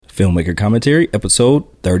Filmmaker Commentary, episode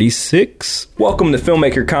 36. Welcome to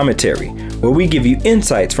Filmmaker Commentary, where we give you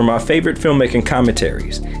insights from our favorite filmmaking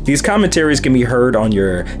commentaries. These commentaries can be heard on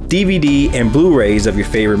your DVD and Blu-rays of your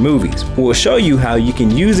favorite movies. We'll show you how you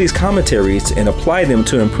can use these commentaries and apply them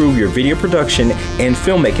to improve your video production and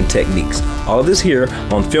filmmaking techniques. All of this here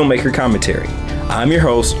on Filmmaker Commentary. I'm your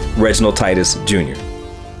host, Reginald Titus Jr.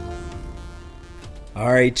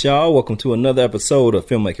 All right, y'all. Welcome to another episode of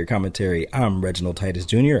Filmmaker Commentary. I'm Reginald Titus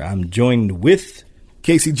Jr. I'm joined with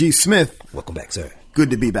Casey G. Smith. Welcome back, sir. Good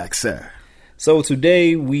to be back, sir. So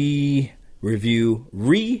today we review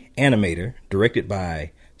Re-Animator, directed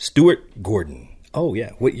by Stuart Gordon. Oh,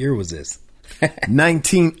 yeah. What year was this?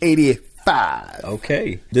 1985.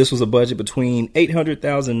 Okay. This was a budget between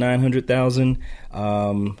 $800,000 and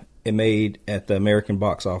 $900,000. It made at the American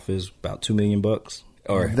box office about $2 million.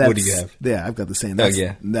 Or what do you have? Yeah, I've got the same.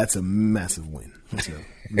 That's a massive win. That's a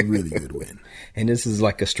really good win. And this is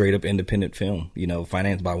like a straight up independent film, you know,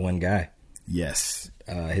 financed by one guy. Yes.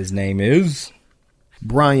 His name is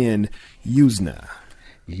Brian Usna.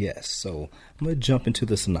 Yes. So I'm going to jump into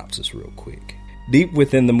the synopsis real quick. Deep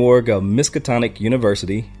within the morgue of Miskatonic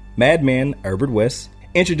University, madman Herbert West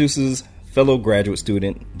introduces fellow graduate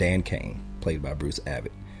student Dan Kane, played by Bruce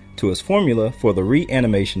Abbott, to his formula for the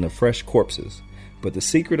reanimation of fresh corpses. But the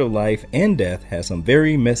secret of life and death has some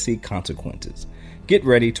very messy consequences. Get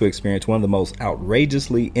ready to experience one of the most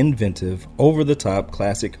outrageously inventive, over-the-top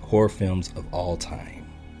classic horror films of all time.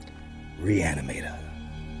 Re-Animator.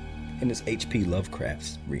 And it's H.P.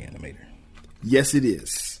 Lovecraft's Re-Animator. Yes, it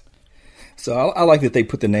is. So I like that they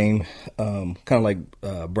put the name kind of like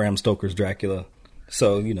Bram Stoker's Dracula.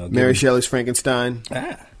 So, you know. Mary Shelley's Frankenstein.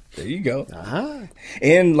 There you go. Uh-huh.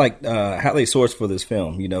 And like how they sourced for this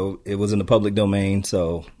film, you know, it was in the public domain,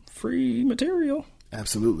 so free material.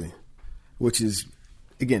 Absolutely. Which is,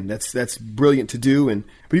 again, that's brilliant to do.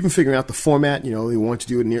 But even figuring out the format, you know, they want to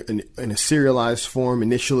do it in a serialized form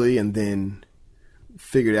initially, and then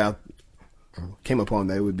figured out, came upon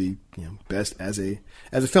that it would be, you know, best as a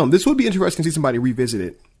film. This would be interesting to see somebody revisit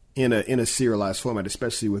it in a serialized format,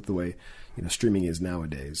 especially with the way, you know, streaming is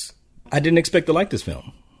nowadays. I didn't expect to like this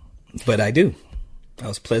film. But I do. I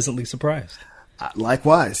was pleasantly surprised.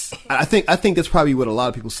 Likewise. I think that's probably what a lot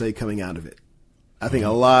of people say coming out of it. I think a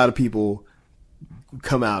lot of people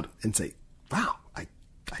come out and say, wow, I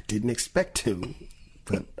didn't expect to,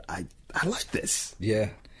 but I like this.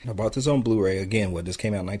 Yeah. I bought this on Blu-ray. Again, this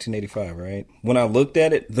came out in 1985, right? When I looked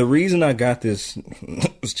at it, the reason I got this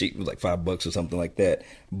was cheap. It was like $5 or something like that.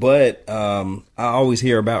 But I always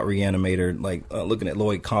hear about Re-Animator, like looking at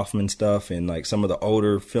Lloyd Kaufman stuff and like some of the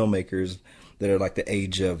older filmmakers that are like the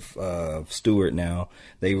age of Stuart now.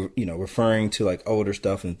 They, you know, referring to like older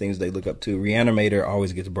stuff and things they look up to. Re-Animator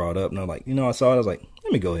always gets brought up. And I'm like, you know, I saw it. I was like,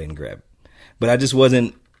 let me go ahead and grab it. But I just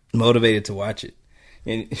wasn't motivated to watch it.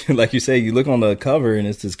 And like you say, you look on the cover and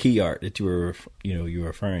it's this key art that you were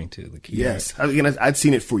referring to. The key yes. art. Yes, I'd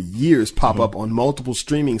seen it for years pop up on multiple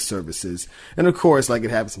streaming services, and of course, like it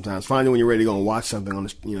happens sometimes. Finally, when you're ready to go and watch something on,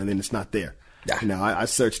 then it's not there. Yeah. You know, I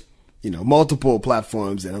searched, multiple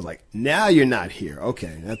platforms, and I was like, now you're not here.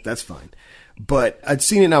 Okay, that's fine. But I'd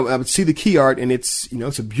seen it. And I would see the key art, and it's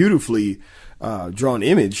it's a beautifully drawn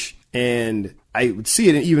image, and I would see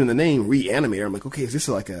it even in the name Re-Animator. I'm like, okay, is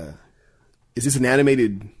this an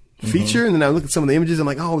animated feature? And then I look at some of the images. I'm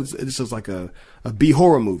like, oh, this looks like a B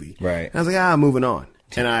horror movie. Right. And I was like, moving on.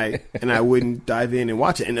 And I wouldn't dive in and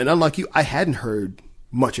watch it. And unlike you, I hadn't heard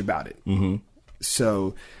much about it. Mm-hmm.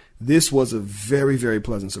 So this was a very, very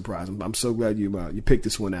pleasant surprise. I'm so glad you picked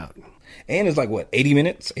this one out. And it's like, 80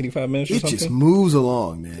 minutes, 85 minutes or something? It just moves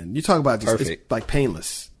along, man. You talk about just, perfect. It's like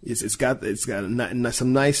painless. It's got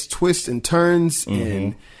some nice twists and turns,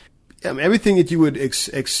 and everything that you would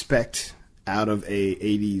expect out of a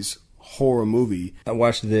 80s horror movie. I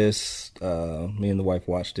watched this, me and the wife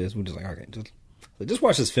watched this. We're just like, okay, just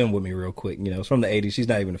watch this film with me real quick. It's from the 80s. She's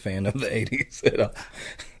not even a fan of the 80s at all.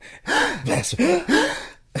 Blasphemy.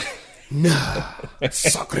 No.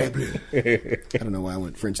 Sacre bleu. I don't know why I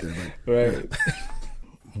went French there, but. Right.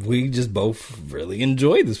 We just both really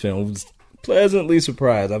enjoyed this film. I was pleasantly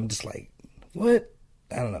surprised. I'm just like, what?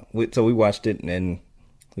 I don't know. So we watched it and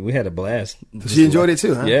we had a blast. She enjoyed it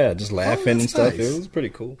too, huh? Yeah, just laughing and stuff. Nice. It was pretty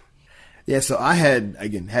cool. Yeah, so I had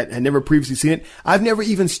never previously seen it. I've never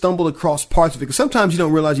even stumbled across parts of it, because sometimes you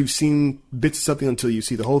don't realize you've seen bits of something until you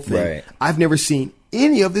see the whole thing. Right. I've never seen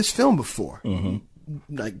any of this film before.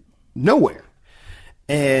 Mm-hmm. Like, nowhere.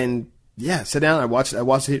 And yeah, sat down, I watched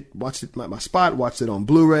it my spot, watched it on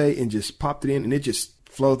Blu-ray, and just popped it in, and it just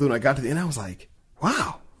flowed through, and I got to the end, I was like,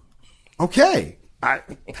 wow, okay. I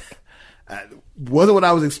wasn't what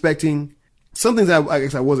I was expecting. some things I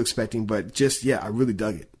guess I was expecting, but just, I really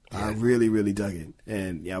dug it. Yeah. I really, really dug it.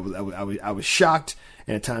 And I was shocked.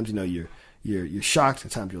 And at times, you're shocked.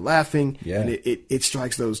 At times you're laughing. Yeah. And it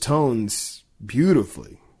strikes those tones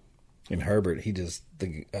beautifully. And Herbert, what's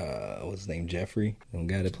his name? Jeffrey, the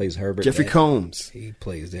guy that plays Herbert. Jeffrey Combs. He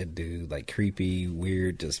plays that dude like creepy,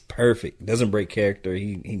 weird, just perfect. Doesn't break character.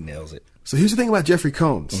 He nails it. So here's the thing about Jeffrey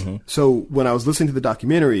Combs. Mm-hmm. So when I was listening to the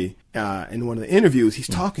documentary, in one of the interviews, he's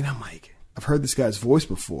talking. I'm like, I've heard this guy's voice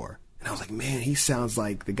before. And I was like, man, he sounds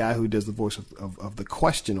like the guy who does the voice of the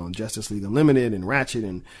Question on Justice League Unlimited and Ratchet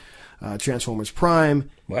and Transformers Prime.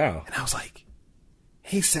 Wow. And I was like,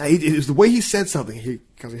 it was the way he said something.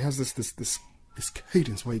 Because he has this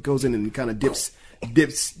cadence where he goes in and he kind of dips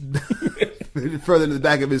further to the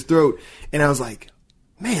back of his throat. And I was like,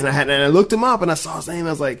 man, and I looked him up and I saw his name.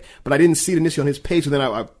 I was like, but I didn't see it initially on his page. So then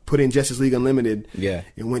I put in Justice League Unlimited. Yeah.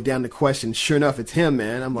 And went down to Question. Sure enough, it's him,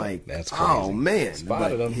 man. I'm like, that's crazy. Oh man.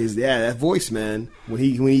 Spotted him. That voice, man. When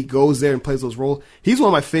he goes there and plays those roles, he's one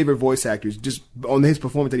of my favorite voice actors. Just on his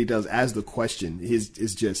performance that he does as the Question is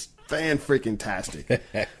just fan-freaking-tastic.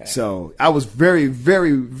 So I was very,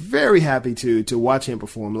 very, very happy to watch him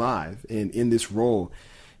perform live in this role.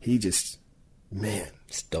 He just, man.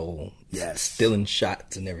 Stealing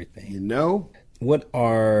shots and everything. What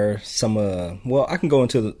are some I can go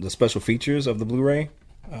into the special features of the Blu-ray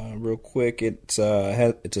real quick.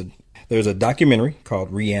 There's a documentary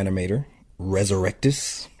called Re-Animator,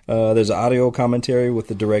 Resurrectus. There's an audio commentary with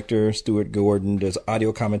the director, Stuart Gordon. There's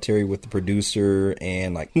audio commentary with the producer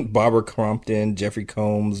and like Barbara Crampton, Jeffrey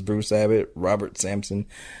Combs, Bruce Abbott, Robert Sampson.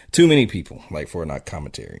 Too many people for not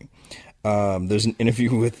commentary. There's an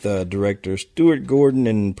interview with director Stuart Gordon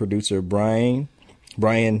and producer Brian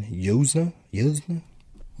Yuzna. There's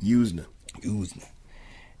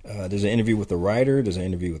an interview with the writer. There's an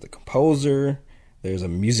interview with the composer. There's a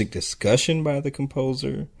music discussion by the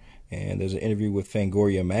composer. And there's an interview with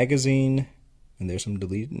Fangoria magazine. And there's some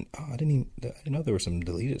deleted. I didn't know there were some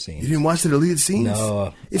deleted scenes. You didn't watch the deleted scenes?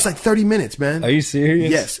 No. It's like 30 minutes, man. Are you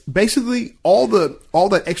serious? Yes. Basically, all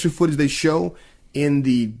that extra footage they show in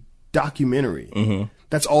the documentary,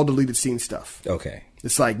 that's all deleted scene stuff. Okay.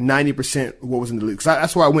 It's like 90% what was in the deleted. Because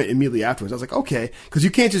that's where I went immediately afterwards. I was like, okay. Because you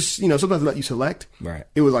can't just, sometimes they let you select. Right.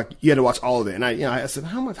 It was like, you had to watch all of it. And I said,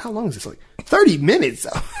 how long is this? Like, 30 minutes?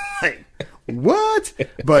 Like, what?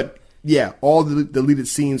 But yeah, all the deleted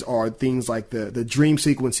scenes are things like the dream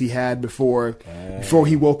sequence he had before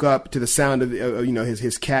he woke up to the sound of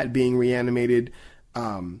his cat being reanimated.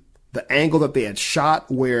 The angle that they had shot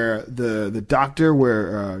where the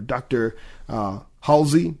doctor, Dr.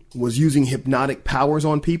 Halsey was using hypnotic powers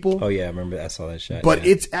on people. Oh yeah, I remember. I saw that shot. But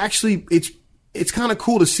it's actually it's kind of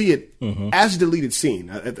cool to see it as a deleted scene.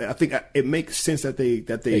 I think it makes sense that they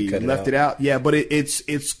left it out. Yeah, but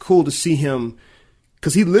it's cool to see him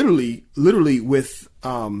because he literally with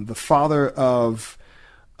the father of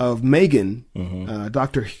Megan,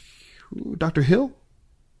 Dr. Hill.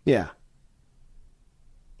 Yeah.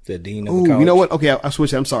 The dean of the college. You know what? Okay, I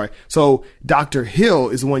switched it. I'm sorry. So Dr. Hill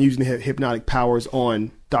is the one using the hypnotic powers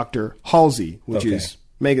on Dr. Halsey, which is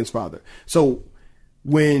Megan's father. So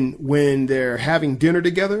when they're having dinner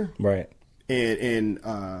together, right? And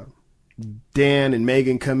Dan and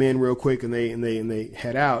Megan come in real quick, and they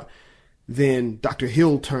head out. Then Dr.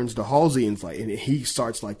 Hill turns to Halsey and he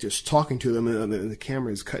starts just talking to them, and the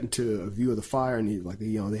camera is cutting to a view of the fire, and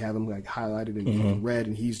they have him highlighted in red,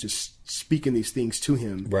 and he's just speaking these things to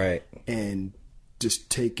him, right, and just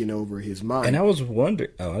taking over his mind. And I was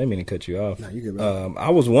wondering, I didn't mean to cut you off. No, you're good, bro. I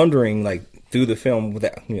was wondering through the film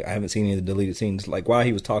without, I haven't seen any of the deleted scenes, why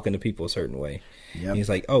he was talking to people a certain way. Yep. He's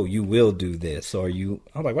like, "Oh, you will do this," or "You."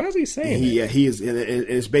 I'm like, "Why is he saying that?" Yeah, he is.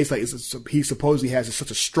 It's basically he supposedly has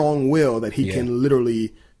such a strong will that he can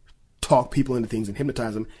literally talk people into things and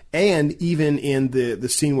hypnotize them. And even in the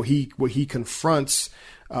scene where he confronts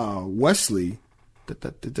Wesley,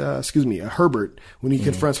 Herbert, when he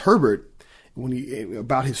confronts Herbert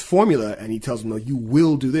about his formula, and he tells him, "No, you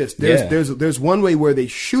will do this." There's one way where they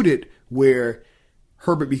shoot it where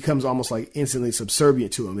Herbert becomes almost instantly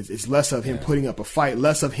subservient to him. It's less of him putting up a fight,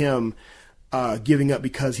 less of him giving up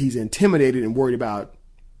because he's intimidated and worried about,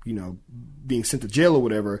 being sent to jail or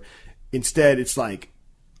whatever. Instead, it's I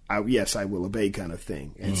will obey kind of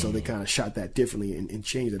thing. And so they kind of shot that differently and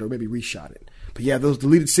changed it, or maybe reshot it. But yeah, those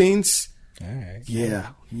deleted scenes. All right.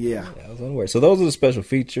 Yeah. I was unaware. So those are the special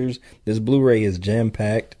features. This Blu-ray is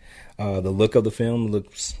jam-packed. The look of the film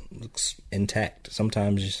looks intact.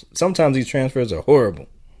 Sometimes these transfers are horrible,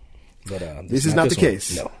 but this is not the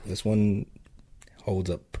case. No, this one holds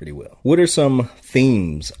up pretty well. What are some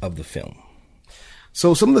themes of the film?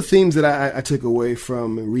 So some of the themes that I took away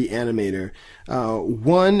from Re-Animator,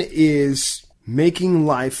 one is making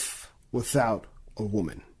life without a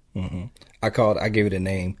woman. Mm-hmm. I gave it a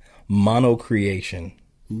name, monocreation.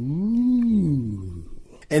 Ooh.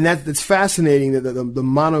 And that's fascinating, the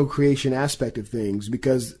monocreation aspect of things,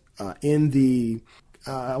 because in the,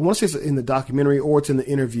 I want to say it's in the documentary or it's in the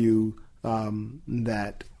interview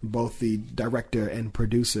that both the director and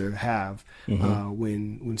producer have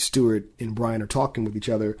when Stuart and Brian are talking with each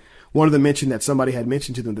other. One of them mentioned that somebody had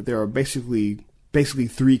mentioned to them that there are basically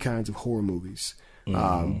three kinds of horror movies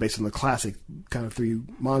based on the classic kind of three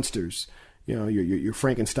monsters. You know, your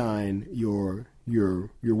Frankenstein, your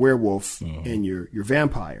werewolf, and your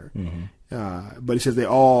vampire. But he says they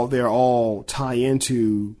all tie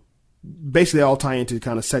into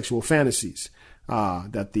kind of sexual fantasies.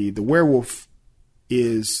 That the werewolf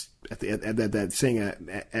is at that saying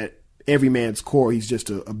at every man's core, he's just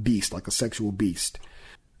a beast, like a sexual beast.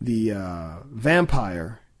 The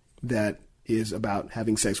vampire, that is about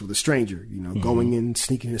having sex with a stranger, you know, going in,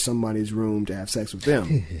 sneaking into somebody's room to have sex with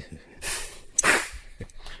them.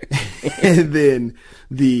 And then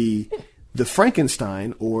the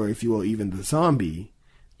Frankenstein, or if you will, even the zombie,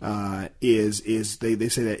 is they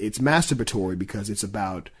say that it's masturbatory because it's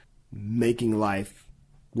about making life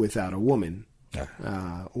without a woman,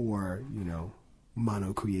 or, you know,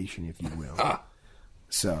 monocreation, if you will.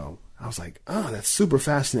 So I was like, oh, that's super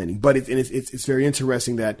fascinating. But it's very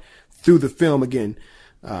interesting that through the film, again,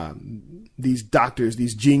 these doctors,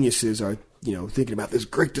 these geniuses are, you know, thinking about this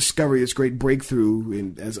great discovery, this great breakthrough,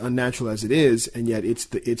 and as unnatural as it is, and yet it's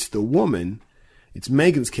the woman, it's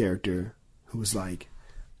Megan's character, who was like,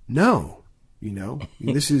 no. You know,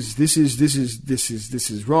 this is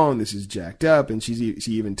wrong. This is jacked up. And she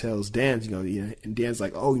even tells Dan, you know, and Dan's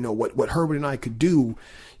like, oh, you know, what Herbert and I could do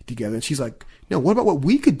together. And she's like, no, what about what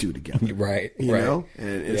we could do together? Right. You know,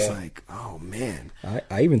 and it's like, oh man.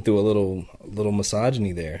 I even threw a little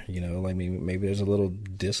misogyny there. You know, like maybe there's a little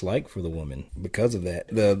dislike for the woman because of that.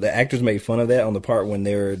 The actors made fun of that on the part when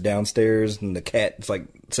they're downstairs and the cat's like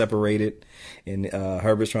separated, and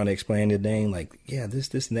Herbert's trying to explain to Dane, like, yeah,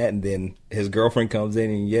 this and that, and then his girlfriend comes in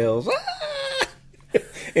and yells, ah!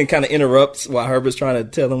 And kind of interrupts while Herbert's trying to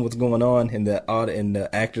tell him what's going on, and the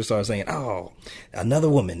actors start saying, oh, another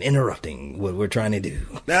woman interrupting what we're trying to do.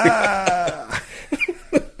 Ah!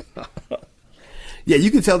 Yeah,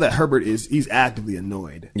 you can tell that Herbert he's actively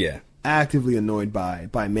annoyed. Yeah. Actively annoyed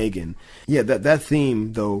by Megan. Yeah, that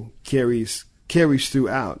theme though carries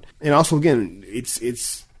throughout. And also, again,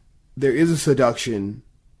 it's there is a seduction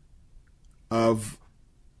of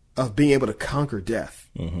being able to conquer death.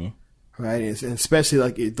 Mm-hmm. Right? And especially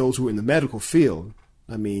like those who are in the medical field.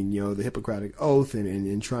 I mean, you know, the Hippocratic Oath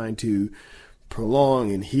and trying to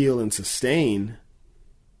prolong and heal and sustain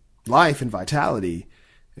life and vitality.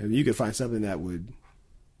 If you could find something that would,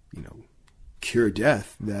 you know, cure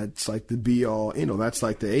death, that's like the be all, you know, that's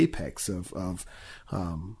like the apex of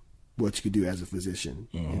what you could do as a physician.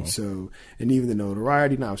 Mm-hmm. And so, and even the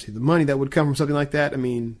notoriety and obviously the money that would come from something like that, I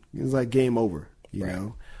mean, it's like game over, you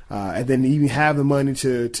know? And then even have the money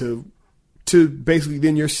to basically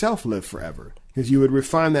then yourself live forever, because you would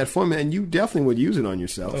refine that formula and you definitely would use it on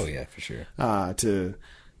yourself. Oh yeah, for sure.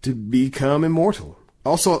 To become immortal.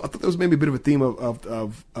 Also, I thought there was maybe a bit of a theme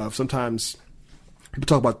of sometimes people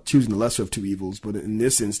talk about choosing the lesser of two evils, but in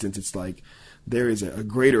this instance, it's like there is a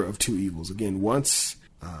greater of two evils. Again, once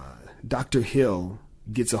Dr. Hill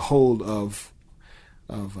gets a hold of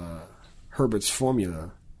Herbert's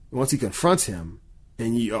formula, once he confronts him,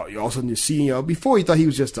 and you all of a sudden you see, you know, before you thought he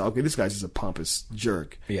was just, okay, this guy's just a pompous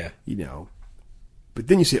jerk. Yeah. You know. But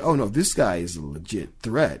then you say, oh no, this guy is a legit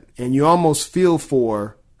threat. And you almost feel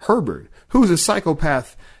for Herbert, who's a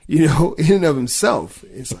psychopath, you know, in and of himself.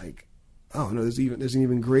 It's like, oh no, there's an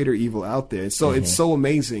even greater evil out there. So it's so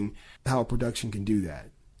amazing how a production can do that.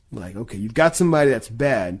 Like, okay, you've got somebody that's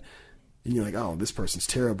bad, and you're like, oh, this person's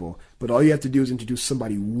terrible. But all you have to do is introduce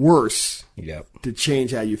somebody worse to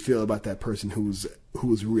change how you feel about that person who's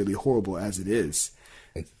really horrible as it is.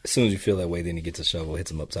 As soon as you feel that way, then he gets a shovel,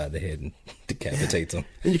 hits him upside the head, and decapitates him.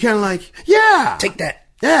 And you're kind of like, yeah, take that.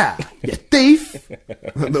 Yeah, you thief.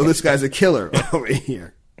 Though this guy's a killer over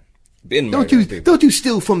here. Don't you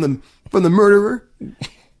steal from the murderer?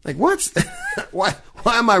 Like, what? Why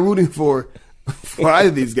am I rooting for either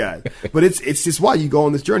of these guys? But it's just why you go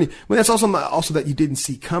on this journey. Well, that's also that you didn't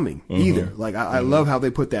see coming either. Like I love how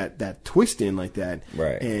they put that twist in like that,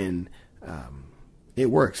 right? And it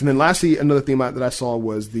works. And then lastly, another thing that I saw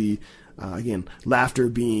was the again, laughter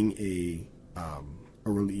being a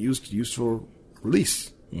useful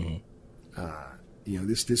release. You know,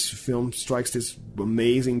 this film strikes this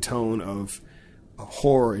amazing tone of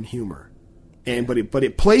horror and humor. And but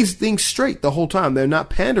it plays things straight the whole time. They're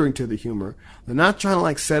not pandering to the humor. They're not trying to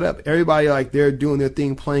like set up everybody like they're doing their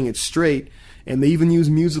thing, playing it straight. And they even use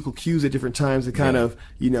musical cues at different times to kind of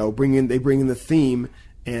bring in the theme,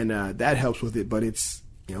 and that helps with it. But it's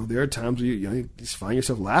there are times where you just find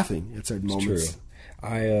yourself laughing at certain moments. True.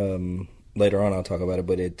 I later on I'll talk about it,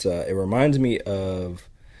 but it reminds me of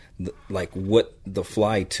what The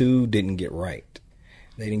Fly 2 didn't get right.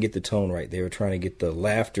 They didn't get the tone right. They were trying to get the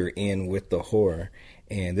laughter in with the horror,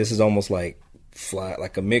 and this is almost like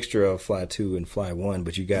a mixture of Fly 2 and Fly 1,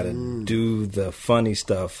 but you got to do the funny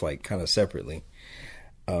stuff like kind of separately.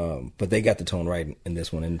 But they got the tone right in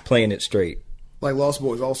this one and playing it straight. Like Lost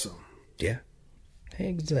Boys also. Yeah,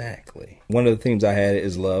 exactly. One of the themes I had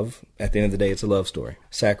is love. At the end of the day, it's a love story.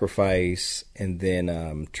 Sacrifice, and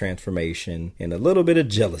then transformation, and a little bit of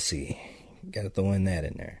jealousy. Got to throw in that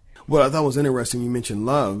in there. What I thought was interesting, you mentioned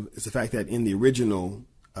love, is the fact that in the original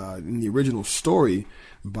story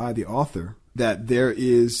by the author, that there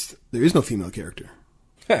is no female character.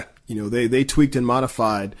 Huh. They tweaked and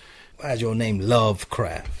modified. Why's your name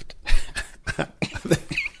Lovecraft?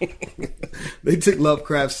 They took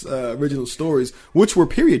Lovecraft's original stories, which were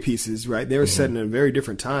period pieces, right? They were set in a very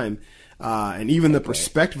different time. And even the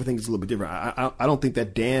perspective of things is a little bit different. I don't think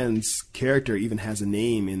that Dan's character even has a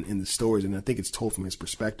name in the stories, and I think it's told from his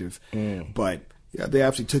perspective. But they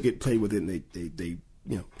actually took it, played with it, and they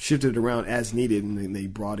shifted it around as needed, and then they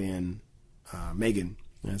brought in Megan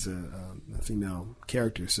as a female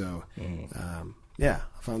character. So I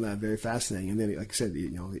found that very fascinating. And then, like I said,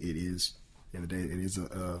 it is the other day, it is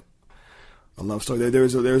a love story.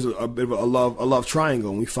 There's a bit of a love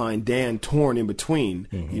triangle, and we find Dan torn in between.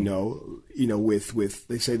 With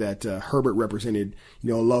they say that Herbert represented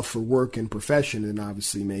a love for work and profession, and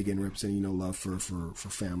obviously Megan representing love for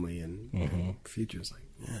family and future. It's like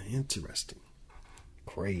interesting,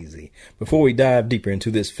 crazy. Before we dive deeper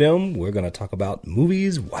into this film, we're going to talk about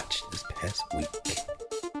movies watched this past week.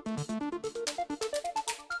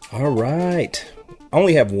 All right, I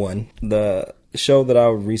only have one. The show that I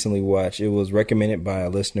recently watched, it was recommended by a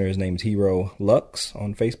listener. His name's Hero Lux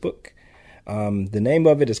on Facebook. The name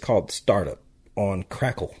of it is called Startup on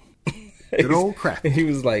Crackle. Good old Crackle. He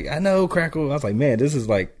was like, I know Crackle. I was like, man, this is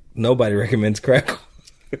like nobody recommends Crackle.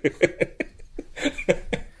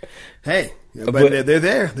 Hey, but they're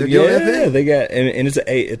there. They're doing their thing. They got, and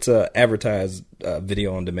it's a advertised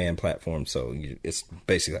video on demand platform, so it's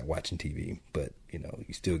basically like watching TV, but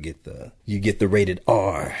you still get the rated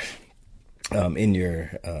R. In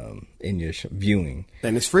your viewing,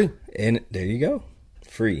 and it's free. And there you go,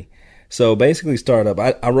 free. So basically, Startup.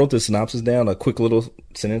 I wrote the synopsis down, a quick little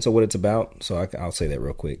sentence of what it's about. So I'll say that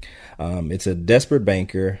real quick. It's a desperate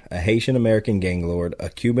banker, a Haitian American gang lord, a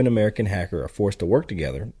Cuban American hacker are forced to work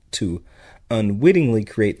together to unwittingly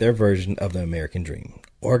create their version of the American dream,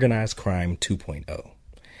 organized crime 2.0.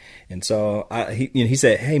 And so he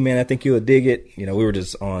said, hey, man, I think you'll dig it. We were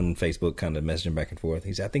just on Facebook kind of messaging back and forth.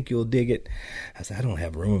 He said, I think you'll dig it. I said, I don't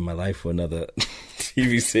have room in my life for another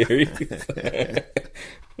TV series.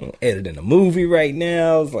 I'm editing a movie right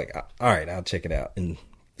now. I was like, all right, I'll check it out. And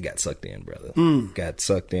got sucked in, brother. Got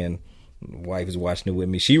sucked in. My wife is watching it with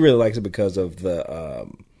me. She really likes it because of the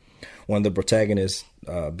one of the protagonists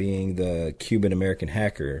being the Cuban American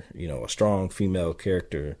hacker, a strong female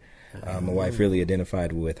character. My wife really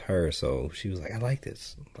identified with her, so she was like, I like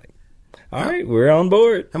this. I'm like, all right, we're on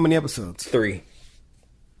board. How many episodes? 3.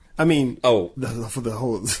 I mean, for the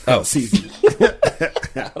whole season.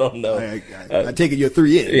 I don't know. I take it you're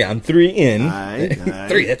 3 in. Yeah, I'm 3 in. All right.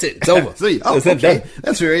 3, that's it. It's over. 3. Oh, okay.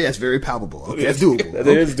 That's very palpable. Okay, that's doable. That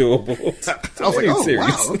is doable. I was like, oh,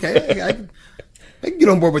 serious. Wow, okay. I can get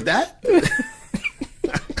on board with that.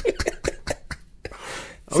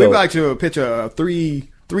 We'd like to pitch a 3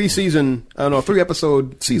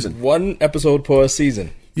 episode season. 1 episode per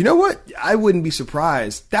season. You know what? I wouldn't be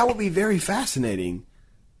surprised. That would be very fascinating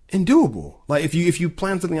and doable. Like if you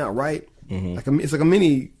plan something out right, it's like a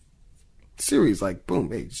mini series. Like boom,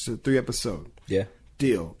 hey, just a 3 episode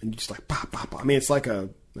deal, and you just like pop. I mean, it's like a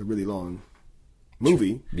really long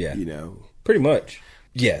movie. Yeah, pretty much.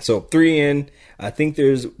 Yeah, so 3 in. I think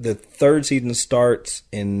there's the 3rd season starts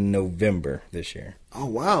in November this year. Oh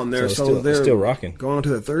wow! And they're still rocking. Going on to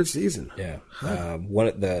the 3rd season. Yeah. One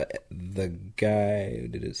of the guy, who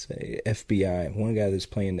did it say? FBI. One guy that's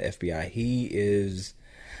playing the FBI. He is,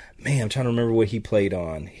 man, I'm trying to remember what he played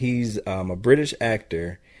on. He's a British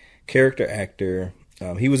actor, character actor.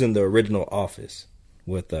 He was in the original Office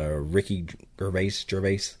with Ricky Gervais.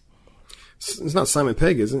 It's not Simon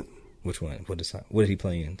Pegg, is it? Which one? What did he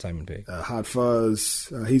play in? Simon Pegg. Hot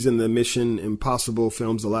Fuzz. He's in the Mission Impossible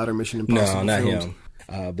films, the latter Mission Impossible. No, not films.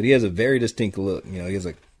 him. But he has a very distinct look. You know, he has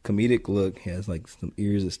a comedic look. He has like some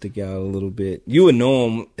ears that stick out a little bit. You would know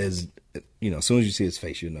him as, you know, as soon as you see his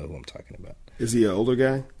face, you know who I'm talking about. Is he an older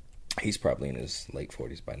guy? He's probably in his late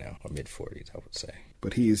 40s by now, or mid 40s, I would say.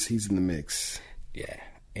 But he's in the mix. Yeah,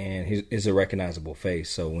 and he's a recognizable face.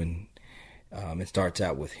 So when it starts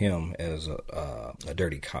out with him as a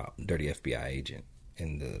dirty cop, dirty FBI agent,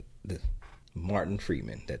 and the Martin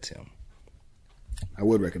Freeman, that's him. I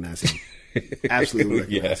would recognize him. Absolutely would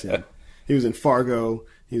recognize him. He was in Fargo.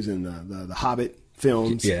 He was in the Hobbit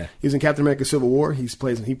films. Yeah. He was in Captain America: Civil War. He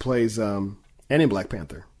plays and in Black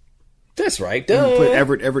Panther. That's right. Duh. He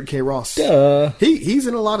played Everett K. Ross. Duh. He's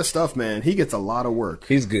in a lot of stuff, man. He gets a lot of work.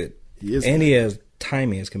 He's good. He is, and good. he has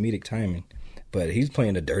timing, his comedic timing. But he's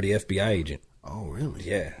playing a dirty FBI agent. Oh, really?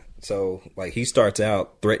 Yeah. So like he starts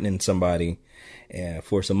out threatening somebody and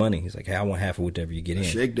for some money. He's like, "Hey, I want half of whatever you get in."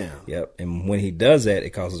 Shakedown. Yep. And when he does that,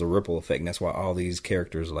 it causes a ripple effect, and that's why all these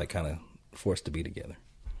characters are like kind of forced to be together.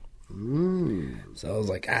 So I was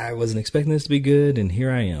like, I wasn't expecting this to be good, and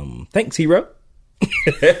here I am. Thanks, hero.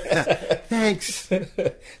 Thanks.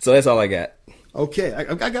 So that's all I got. Okay,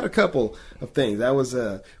 I got a couple of things. That was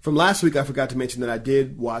from last week. I forgot to mention that I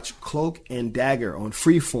did watch Cloak and Dagger on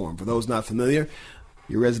Freeform. For those not familiar,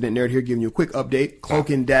 your resident nerd here giving you a quick update. Cloak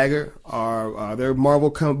and Dagger are they're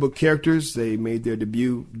Marvel comic book characters. They made their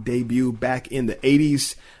debut back in the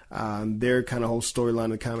 80s. Their kind of whole storyline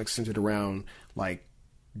of the comics centered around like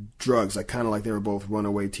drugs, like kind of like they were both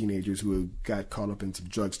runaway teenagers who got caught up in some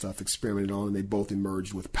drug stuff, experimented on, and they both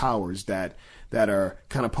emerged with powers that are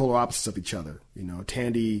kind of polar opposites of each other. You know,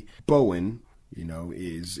 Tandy Bowen, you know,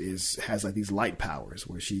 has like these light powers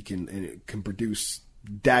where she can produce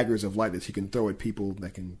daggers of light that she can throw at people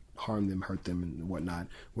that can harm them, hurt them, and whatnot.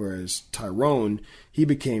 Whereas Tyrone, he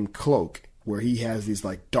became Cloak, where he has these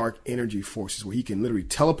like dark energy forces where he can literally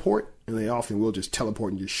teleport, and they often will just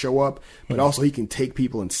teleport and just show up, but also he can take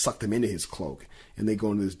people and suck them into his cloak, and they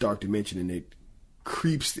go into this dark dimension, and it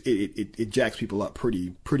creeps, it jacks people up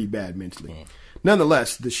pretty bad mentally.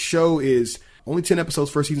 Nonetheless, the show is only 10 episodes.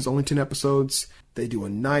 First season's only 10 episodes. They do a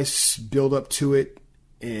nice build up to it,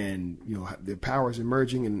 and you know their powers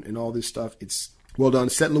emerging and all this stuff. It's well done.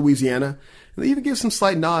 Set in Louisiana, and they even give some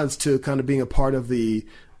slight nods to kind of being a part of the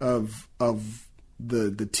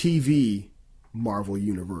TV Marvel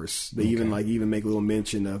universe. They even make a little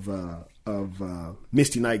mention of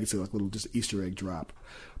Misty Knight, gets a little just Easter egg drop.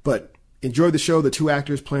 But enjoyed the show. The two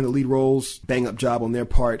actors playing the lead roles, bang up job on their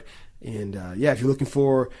part. And if you're looking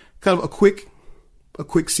for kind of a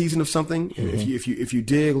quick season of something, if you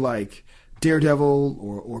dig like Daredevil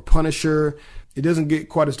or Punisher, it doesn't get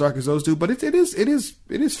quite as dark as those do, but it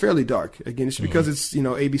is fairly dark. Again, it's because it's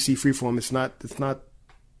ABC Freeform. It's not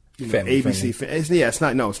Family ABC.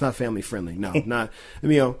 It's not family friendly. No, not. I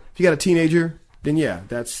mean, if you got a teenager, then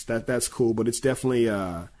that's cool. But it's definitely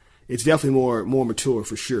more mature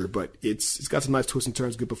for sure. But it's got some nice twists and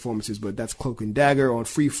turns, good performances. But that's Cloak and Dagger on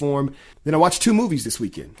Freeform. Then I watched 2 movies this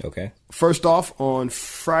weekend. Okay. First off, on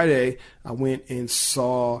Friday, I went and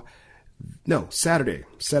saw. No, Saturday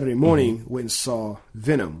morning, went and saw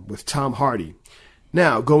Venom with Tom Hardy.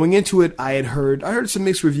 Now, going into it, I heard some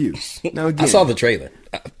mixed reviews. Now, again, I saw the trailer.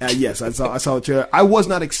 Yes, I saw the trailer. I was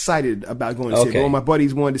not excited about going to see it. But when my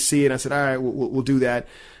buddies wanted to see it, I said, all right, we'll do that.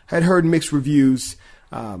 I had heard mixed reviews.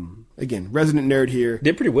 Again, resident nerd here.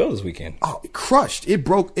 Did pretty well this weekend. Oh, it crushed. It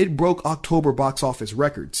broke October box office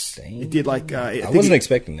records. Dang. It did like... I wasn't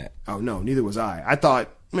expecting that. Oh, no, neither was I.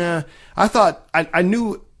 I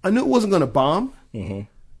knew it wasn't going to bomb. Mm-hmm.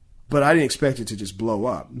 But I didn't expect it to just blow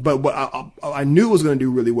up. But I knew it was going to do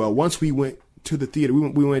really well. Once we went to the theater,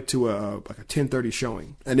 we went to a 10:30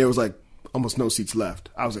 showing, and there was like almost no seats left.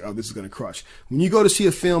 I was like, oh, this is going to crush. When you go to see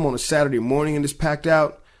a film on a Saturday morning and it's packed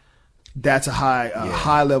out, that's a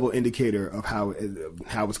high level indicator of how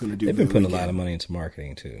it's going to do. They've been putting a lot of money into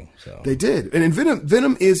marketing too. So they did, and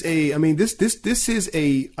Venom is this is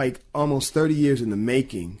a like almost 30 years in the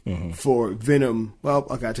making for Venom. Well,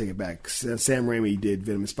 I gotta take it back. Sam Raimi did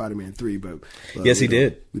Venom in Spider-Man 3, but yes, he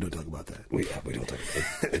did. We don't talk about that. We don't talk.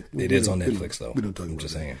 It is on Netflix though. We don't talk about I'm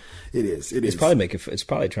just saying. It is. It's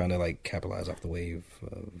probably trying to like capitalize off the wave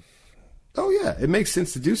of. Oh, yeah. It makes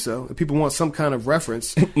sense to do so. If people want some kind of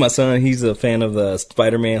reference. My son, he's a fan of the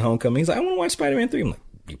Spider-Man Homecoming. He's like, I want to watch Spider-Man 3. I'm like,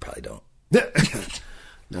 you probably don't.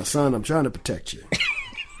 Now, son, I'm trying to protect you.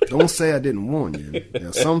 Don't say I didn't warn you.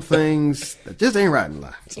 There's some things that just ain't right in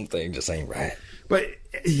life. Some things just ain't right. But,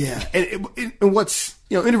 yeah. And what's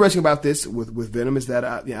interesting about this with Venom is that,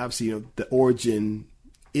 obviously, the origin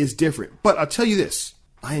is different. But I'll tell you this.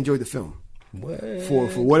 I enjoyed the film. What? For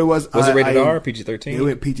what it was. Was it rated R, PG-13? It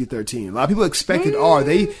went PG-13. A lot of people expected R.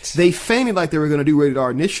 They feigning like they were going to do rated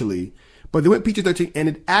R initially, but they went PG-13, and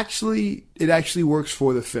it actually works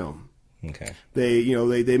for the film. Okay.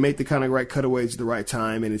 They make the kind of right cutaways at the right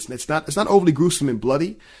time, and it's not overly gruesome and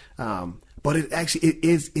bloody, but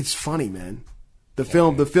it's funny, man. The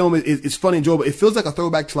film is funny and enjoyable. It feels like a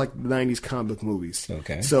throwback to like the 90s comic book movies.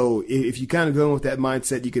 Okay. So if you kind of go in with that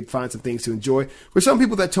mindset, you could find some things to enjoy. For some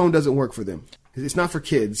people, that tone doesn't work for them. It's not for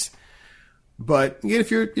kids. But again,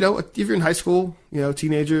 if you're in high school,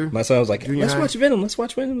 teenager. My son was like, let's watch Venom.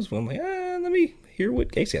 I'm like, let me hear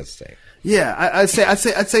what Casey has to say. Yeah, I'd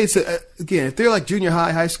say it's again, if they're like junior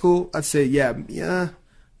high school, I'd say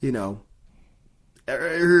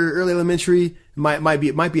early elementary might be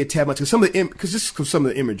a tad much because some of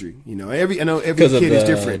the imagery, every kid is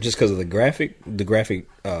different. Just because of the graphic,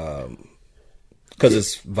 because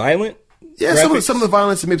it's violent. Yeah, some of the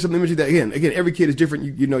violence and maybe some of the imagery that again every kid is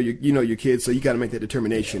different. You know your kids, so you got to make that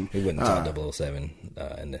determination. Yeah, we wouldn't saw 007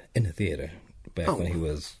 in the theater back when he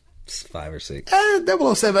was 5 or 6.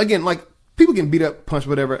 007 again, like people getting beat up, punched,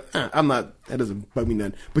 whatever. I'm not. That doesn't bug me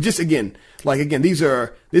none. But just this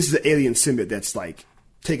is an alien symbiote that's like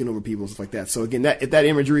taking over people and stuff like that. So again, if that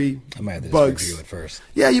imagery I might have to bugs review it first.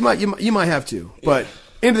 Yeah, you might have to. But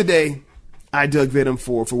end of the day, I dug Venom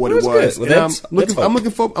for what it was. Well, and I'm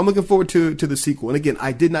looking forward to the sequel. And again,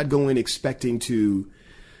 I did not go in expecting to.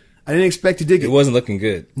 I didn't expect to dig it. It wasn't looking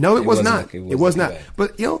good. No, it was not. It was not. Bad.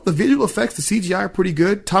 But the visual effects, the CGI are pretty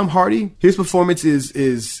good. Tom Hardy, his performance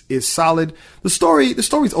is solid. The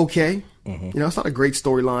story's okay. Mm-hmm. It's not a great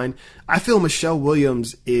storyline. I feel Michelle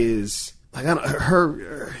Williams is like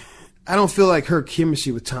I don't feel like her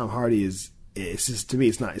chemistry with Tom Hardy is. It's just, to me,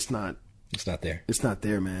 it's not there. It's not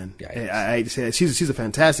there, man. Yeah, I hate to say that. She's a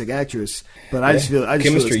fantastic actress, but I just feel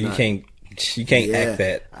chemistry. You can't act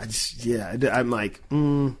that. I'm like,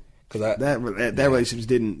 because that relationship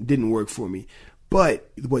didn't work for me. But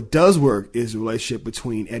what does work is the relationship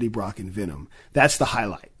between Eddie Brock and Venom. That's the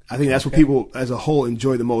highlight. I think that's what people as a whole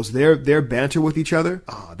enjoy the most. Their banter with each other.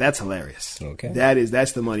 Oh, that's hilarious. Okay.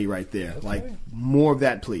 That's the money right there. Okay. Like more of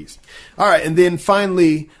that, please. All right. And then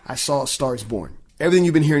finally I saw A Star Is Born. Everything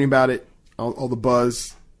you've been hearing about it, all the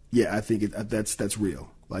buzz. Yeah, I think that's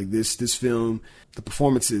real. Like this film, the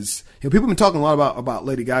performances, people have been talking a lot about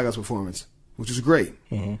Lady Gaga's performance, which is great.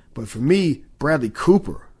 Mm-hmm. But for me, Bradley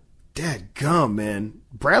Cooper, dadgum, man.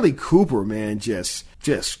 Bradley Cooper, man, he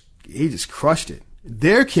just crushed it.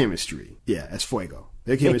 Their chemistry, that's fuego.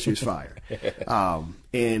 Their chemistry is fire.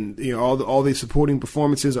 And all the supporting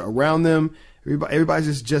performances are around them.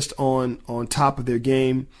 Everybody's just on top of their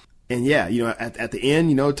game. And at the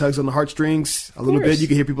end, it tugs on the heartstrings a little bit. You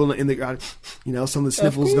can hear people in the some of the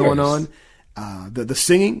sniffles going on. The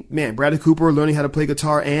singing, man, Bradley Cooper learning how to play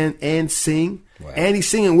guitar and sing. Wow. And he's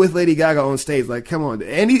singing with Lady Gaga on stage. Like, come on.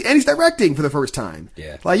 And he's directing for the first time.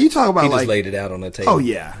 Yeah. Like, you talk about he just laid it out on the table. Oh,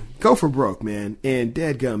 yeah. Go for broke, man. And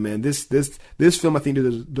dadgum, man. This film, I think,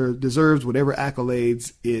 deserves whatever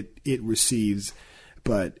accolades it receives.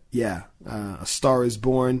 But, A Star Is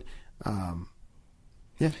Born. When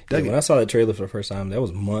I saw that trailer for the first time, that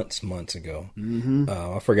was months ago. Mm-hmm.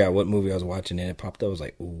 I forgot what movie I was watching, and it popped up. I was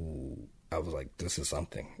like, ooh. I was like, this is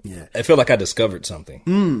something. Yeah. I feel like I discovered something.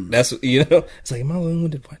 That's, it's like, am I the only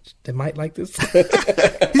one that might like this? Is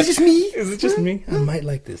it just me? Is it just me? I might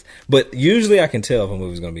like this. But usually I can tell if a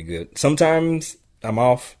movie's going to be good. Sometimes I'm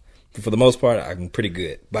off. But for the most part, I'm pretty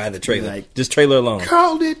good by the trailer. Just trailer alone.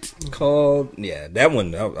 Called it. Yeah, that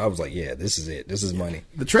one, I was like, yeah, this is it. This is money.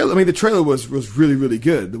 The trailer was really, really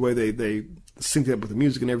good. The way they synced it up with the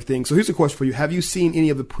music and everything. So here's a question for you. Have you seen any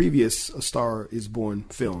of the previous A Star Is Born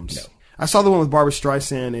films? No. I saw the one with Barbara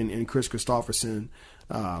Streisand and Chris Christopherson,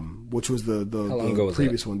 which was the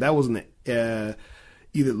previous one. That was in the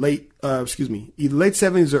either late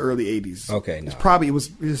 70s or early 80s. Okay, no. It was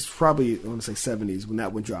probably I want to say 70s when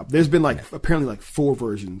that one dropped. There's been apparently 4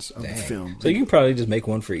 versions of the film. So you can probably just make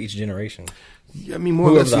one for each generation. I mean, more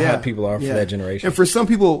or less, the hot people are for that generation. And for some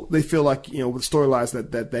people, they feel like with storylines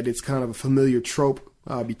that it's kind of a familiar trope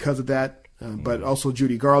because of that. But also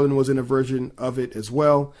Judy Garland was in a version of it as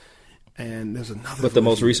well. And there's another. But the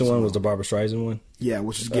most recent one was the Barbara Streisand one? Yeah,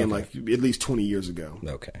 which is again at least 20 years ago.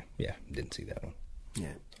 Okay. Yeah, didn't see that one.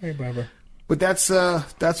 Yeah. Hey, Barbara. But that's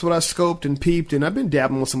what I scoped and peeped, and I've been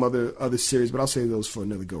dabbling with some other series, but I'll save those for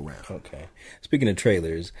another go round. Okay. Speaking of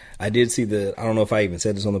trailers, I did see I don't know if I even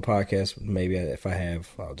said this on the podcast. Maybe if I have,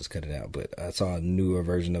 I'll just cut it out. But I saw a newer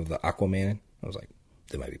version of the Aquaman. I was like,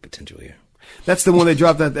 there might be potential here. That's the one they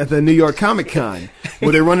dropped at the New York Comic Con,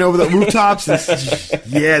 where they're running over the rooftops.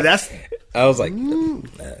 Yeah, that's. I was like,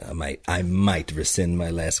 I might rescind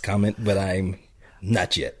my last comment, but I'm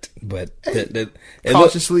not yet. But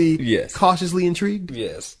cautiously intrigued.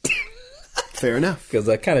 Yes. Fair enough. Because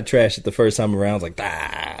I kind of trashed it the first time around. I was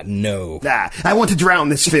like, no. I want to drown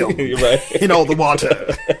this film in all the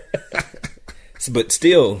water. But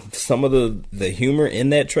still, some of the humor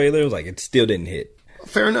in that trailer was like, it still didn't hit.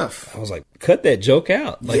 Fair enough. I was like, cut that joke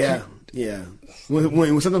out. Like, yeah.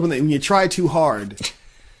 Sometimes when you try too hard,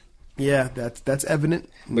 yeah, that's evident.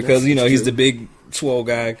 Because he's the big swole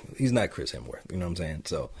guy. He's not Chris Hemsworth. You know what I'm saying?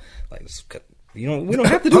 So like, we don't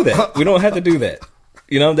have to do that. We don't have to do that.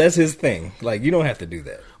 That's his thing. Like, you don't have to do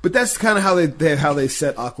that. But that's kind of how they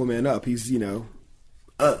set Aquaman up. He's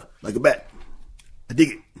like a bat. I dig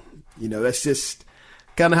it. That's just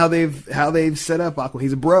kind of how they've set up Aquaman.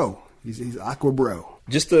 He's a bro. He's Aqua bro.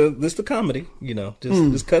 Just the comedy.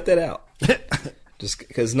 Just cut that out. Just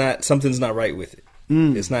because something's not right with it.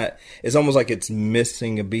 It's not. It's almost like it's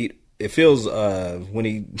missing a beat. It feels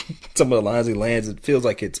when some of the lines he lands, it feels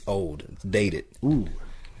like it's old, it's dated. Ooh,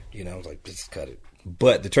 I was like, just cut it.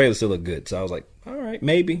 But the trailer still looked good, so I was like, all right,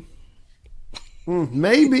 maybe.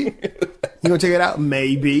 Maybe you gonna check it out?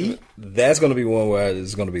 Maybe that's gonna be one where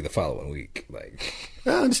it's gonna be the following week. Like,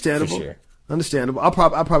 understandable. For sure. Understandable. I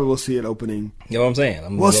probably will see it opening. You know what I'm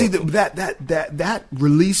saying? That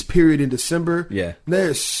release period in December. Yeah,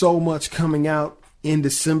 there's so much coming out in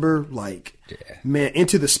December. Like, man,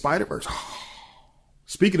 Into the Spider-Verse.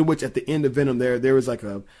 Speaking of which, at the end of Venom, there was like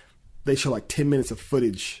they show like 10 minutes of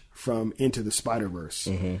footage from Into the Spider-Verse.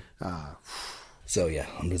 So yeah,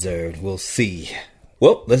 undeserved. We'll see.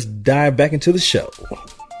 Well, let's dive back into the show.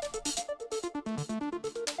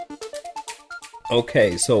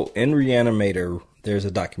 Okay, so in Re-Animator, there's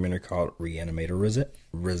a documentary called Re-Animator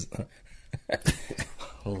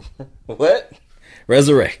what?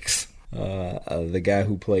 Resurrects. The guy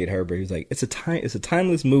who played Herbert, he's like, it's a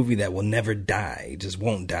timeless movie that will never die. It just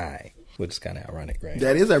won't die. Which is kind of ironic, right?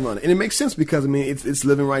 That is ironic, and it makes sense because it's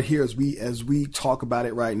living right here as we talk about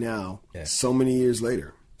it right now. Yeah. So many years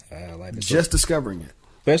later, I like just discovering it,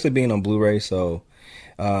 especially being on Blu-ray. So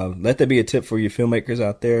let that be a tip for your filmmakers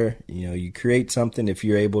out there. You create something, if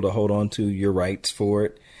you're able to hold on to your rights for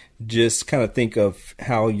it, just kind of think of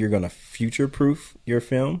how you're going to future-proof your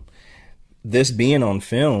film. This being on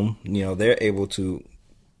film, they're able to,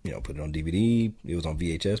 put it on DVD. It was on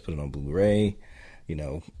VHS, put it on Blu-ray.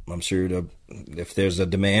 I'm sure if there's a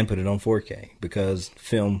demand, put it on 4K, because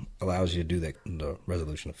film allows you to do that. The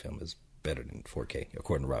resolution of film is better than 4K,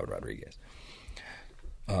 according to Robert Rodriguez.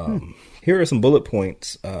 Here are some bullet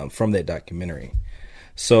points from that documentary.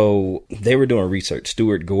 So they were doing research.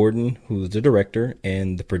 Stuart Gordon, who's the director,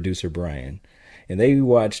 and the producer, Brian. And they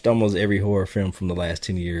watched almost every horror film from the last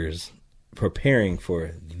 10 years preparing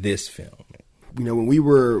for this film. When we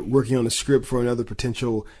were working on a script for another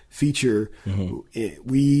potential feature,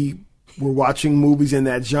 we were watching movies in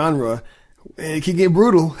that genre, and it can get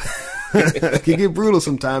brutal. It can get brutal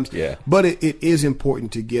sometimes. Yeah. But it is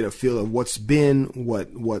important to get a feel of what's been,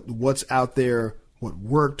 what's out there, what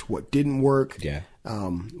worked, what didn't work. Yeah.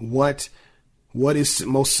 What is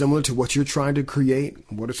most similar to what you're trying to create?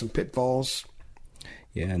 What are some pitfalls?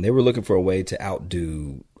 Yeah, and they were looking for a way to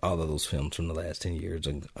outdo all of those films from the last 10 years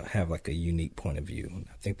and have like a unique point of view.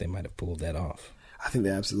 I think they might have pulled that off. I think they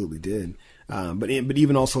absolutely did. But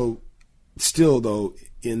even also, still though,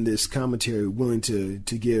 in this commentary, willing to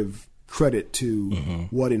give credit to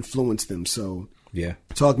what influenced them. So yeah,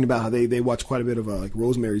 talking about how they watched quite a bit of like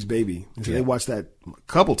Rosemary's Baby. And so they watched that a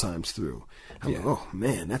couple times through. I'm like, oh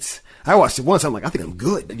man, I watched it once. I'm like, I think I'm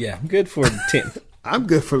good. Yeah, I'm good for 10. I'm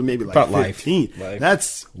good for maybe like about 15. Life.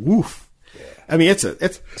 That's woof. Yeah. I mean,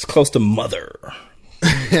 it's close to Mother.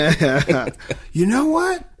 You know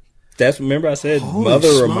what? Remember I said Holy Mother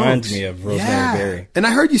smokes. Reminds me of Rosemary Berry. And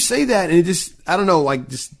I heard you say that, and it just, I don't know, like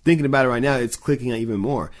just thinking about it right now, it's clicking out even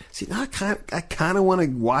more. See, now I kind of want to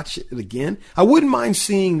watch it again. I wouldn't mind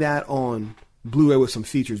seeing that on Blu-ray with some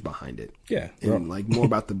features behind it. Yeah. And like more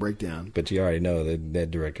about the breakdown. But you already know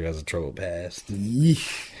that director has a troubled past.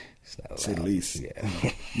 Yeesh. Say the least. Yeah.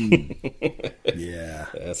 Yeah.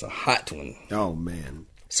 That's a hot one. Oh, man.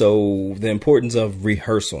 So the importance of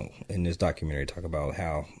rehearsal in this documentary, talk about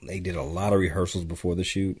how they did a lot of rehearsals before the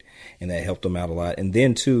shoot, and that helped them out a lot. And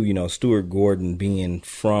then too, Stuart Gordon being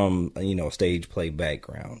from, a stage play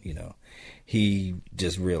background, he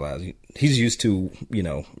just realized he's used to,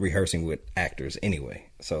 rehearsing with actors anyway.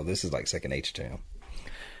 So this is like second nature to him.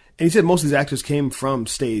 And he said most of these actors came from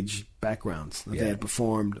stage backgrounds. They had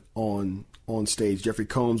performed on on stage. Jeffrey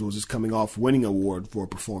Combs was just coming off winning an award for a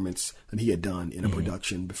performance that he had done in a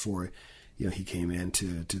production before, he came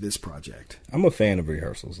into this project. I'm a fan of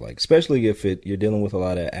rehearsals, like especially if you're dealing with a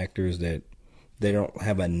lot of actors that they don't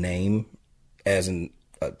have a name as a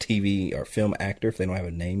TV or film actor. If they don't have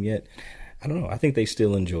a name yet, I don't know. I think they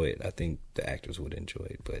still enjoy it. I think the actors would enjoy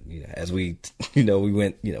it. But as we, we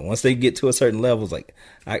went, once they get to a certain level, it's like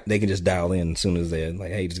they can just dial in as soon as they're like,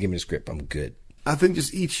 hey, just give me the script. I'm good. I think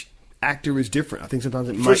just each actor is different. I think sometimes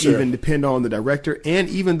it might even depend on the director and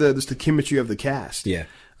even just the chemistry of the cast. Yeah.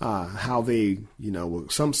 How they,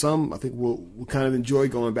 some I think will kind of enjoy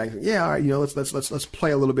going back. Yeah, all right, let's play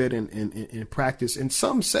a little bit and practice. And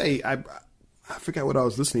some say, I forgot what I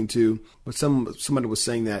was listening to, but somebody was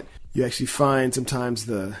saying that you actually find sometimes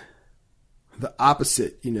the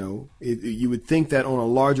opposite. You would think that on a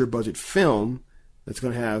larger budget film that's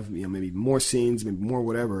going to have maybe more scenes, maybe more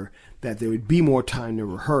whatever, that there would be more time to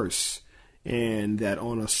rehearse, and that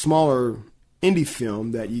on a smaller indie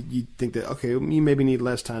film that you think that, okay, you maybe need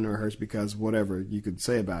less time to rehearse because whatever you could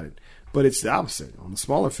say about it. But it's the opposite. On the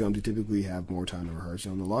smaller films, you typically have more time to rehearse.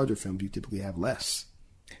 On the larger films, you typically have less.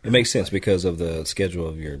 It makes sense because of the schedule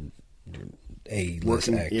of your A-list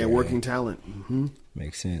actor. Yeah, working talent. Mm-hmm.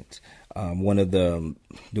 Makes sense. One of them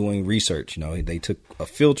doing research, they took a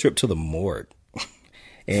field trip to the morgue.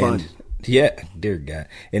 And fun. Yeah, dear God.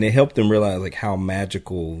 And it helped them realize like how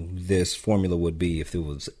magical this formula would be if it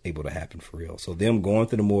was able to happen for real. So them going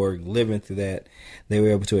through the morgue, living through that, they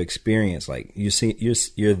were able to experience like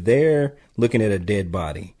you're there looking at a dead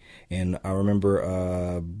body. And I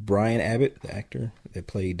remember Brian Abbott, the actor that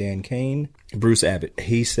played Dan Kane, Bruce Abbott,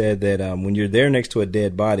 he said that when you're there next to a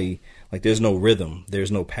dead body, like there's no rhythm,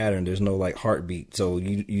 there's no pattern, there's no like heartbeat. So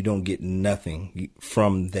you don't get nothing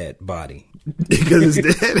from that body. Because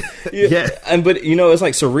it's dead. Yeah. But it's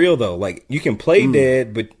like surreal though. Like you can play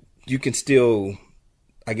dead, but you can still,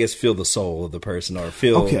 I guess, feel the soul of the person or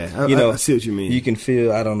feel, okay. I see what you mean. You can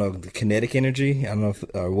feel, I don't know, the kinetic energy, I don't know,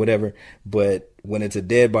 or whatever. But when it's a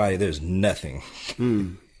dead body, there's nothing.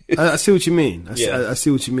 I see what you mean. I Yeah. see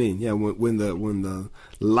what you mean. Yeah. When the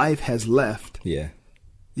life has left. Yeah.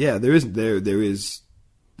 Yeah. There is nothing.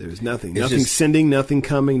 It's nothing just sending, nothing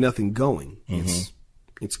coming, nothing going.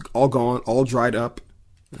 It's all gone, all dried up.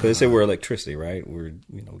 Because they say we're electricity, right? We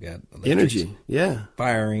got energy. Yeah.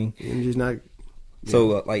 Firing. Energy's not.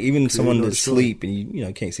 So, like, even someone that's asleep and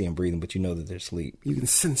you can't see them breathing, but you know that they're asleep. You can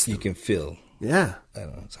sense them. You can feel. Yeah. I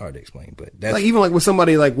don't know. It's hard to explain, but that's like even like when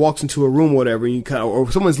somebody like walks into a room or whatever, and you kind of,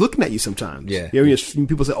 or someone's looking at you sometimes. Yeah.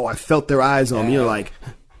 People say, "Oh, I felt their eyes on me." You're like,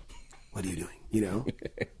 "What are you doing?"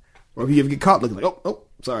 Or if you ever get caught looking like, "Oh,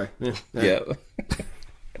 sorry." Yeah.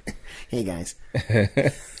 Hey guys.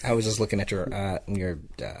 I was just looking at your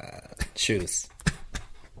shoes.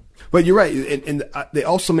 But you're right, and they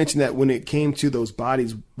also mentioned that when it came to those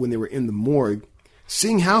bodies when they were in the morgue,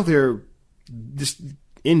 seeing how they're just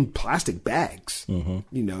in plastic bags,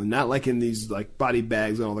 not like in these like body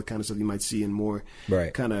bags and all that kind of stuff you might see in more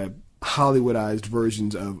kind of Hollywoodized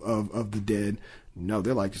versions of the dead. No,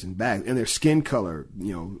 they're like just in bags, and their skin color,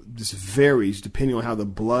 just varies depending on how the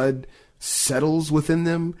blood settles within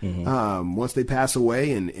them once they pass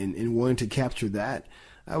away, and wanting to capture that,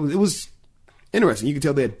 it was interesting. You could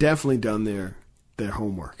tell they had definitely done their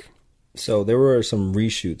homework. So there were some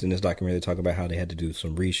reshoots in this documentary. They talk about how they had to do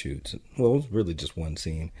some reshoots. Well, it was really just one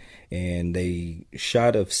scene, and they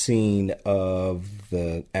shot a scene of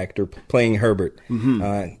the actor playing Herbert,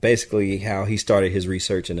 basically how he started his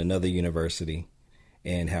research in another university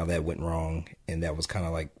and how that went wrong, and that was kind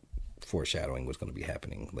of like foreshadowing what's going to be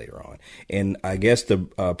happening later on. And I guess the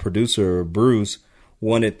producer Bruce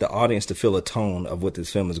wanted the audience to feel a tone of what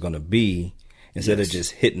this film is going to be instead of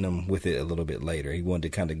just hitting them with it a little bit later. He wanted to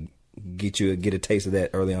kind of get a taste of that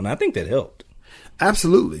early on. I think that helped.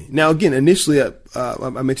 Absolutely. Now, again, initially, I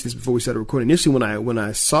mentioned this before we started recording. Initially, when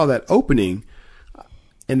I saw that opening,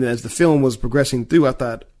 and then as the film was progressing through, I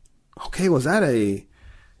thought, okay,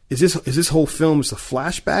 is this whole film just a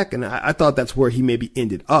flashback? And I thought that's where he maybe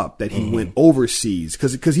ended up, that he went overseas,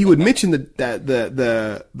 because he would mention that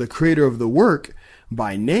the creator of the work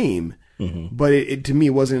by name, but it to me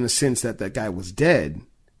wasn't in a sense that that guy was dead.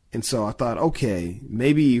 And so I thought, okay,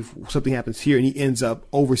 maybe something happens here and he ends up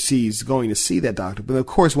overseas going to see that doctor. But of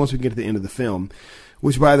course, once we get to the end of the film,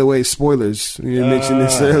 which by the way, spoilers, we didn't mention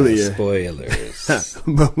this earlier. Spoilers.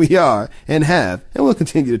 But we are and we'll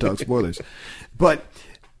continue to talk spoilers. But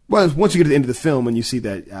once you get to the end of the film and you see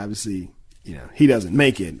that obviously, he doesn't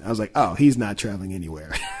make it, I was like, oh, he's not traveling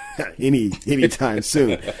anywhere anytime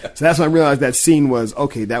soon. So that's when I realized that scene was,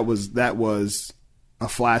 okay, that was a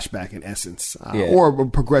flashback in essence, or a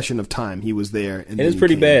progression of time. He was there, and it's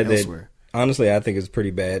pretty bad elsewhere. honestly, I think it's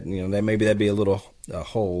pretty bad. You know, that maybe that'd be a little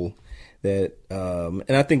hole that,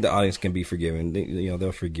 and I think the audience can be forgiven. You know,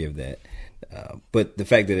 they'll forgive that. But the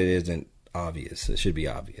fact that it isn't obvious, it should be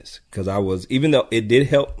obvious. Because even though it did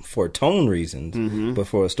help for tone reasons, but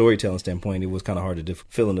for a storytelling standpoint, it was kind of hard to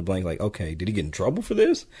fill in the blank. Like, okay, did he get in trouble for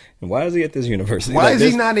this? And why is he at this university? Why is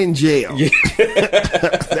he not in jail? Yeah.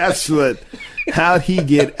 That's how'd he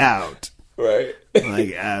get out? Right.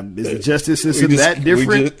 Like, is the justice system that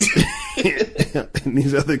different in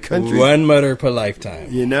these other countries? One murder per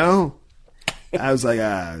lifetime. You know? I was like,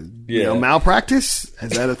 you know, malpractice?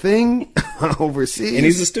 Is that a thing overseas? And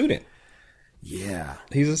he's a student. Yeah.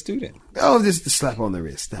 He's a student. Oh, just a slap on the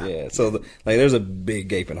wrist. Stop. Yeah. So, there's a big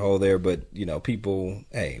gaping hole there, but, you know, people,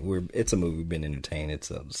 hey, it's a movie. We've been entertained. It's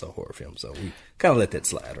a horror film. So we kind of let that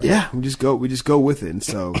slide, right? Yeah. We just go with it. And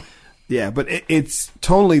so, yeah, but it's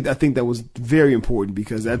totally, I think that was very important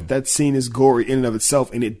because that scene is gory in and of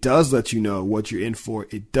itself. And it does let you know what you're in for.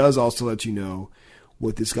 It does also let you know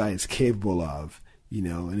what this guy is capable of, you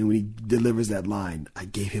know, and then when he delivers that line, I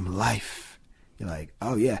gave him life. You're like,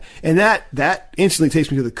 oh yeah. And that instantly takes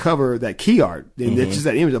me to the cover, that key art. And that's just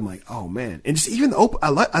that image. I'm like, oh man. And just even I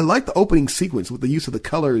like the opening sequence with the use of the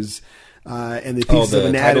colors, and the pieces of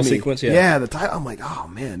anatomy. Title sequence, yeah. Yeah, the title. I'm like, oh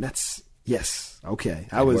man, yes. Okay.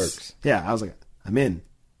 It works. Yeah, I was like, I'm in.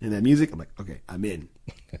 And that music, I'm like, okay, I'm in.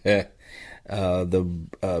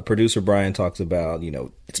 The producer Brian talks about, you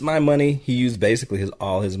know, it's my money. He used basically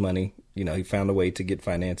all his money. You know, he found a way to get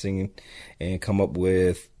financing and come up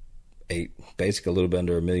with basically a little bit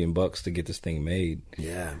under $1 million to get this thing made.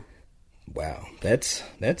 Yeah. Wow. That's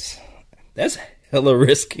hella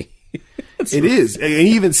risky. It is. And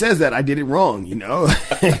he even says that I did it wrong, you know.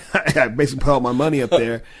 I basically put all my money up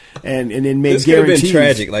there and then made this guarantees. This could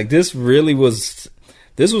have been tragic. Like this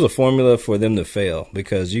was a formula for them to fail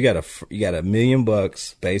because you got $1 million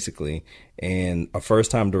basically, and a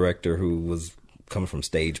first time director who was coming from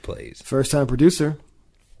stage plays, first time producer.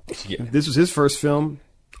 Yeah, this was his first film,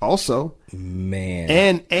 also.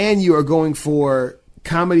 Man, and you are going for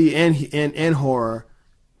comedy and horror,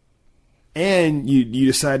 and you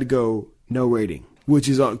decide to go no rating, which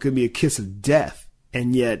could be a kiss of death,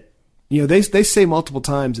 and yet. You know, they say multiple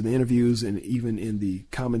times in the interviews and even in the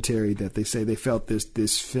commentary that they say they felt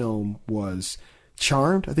this film was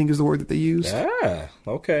charmed, I think is the word that they used. Ah,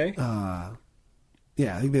 okay.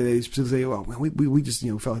 Yeah, I think they specifically say, well, we just,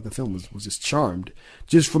 you know, felt like the film was just charmed,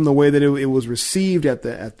 just from the way that it was received at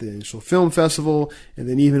the initial film festival, and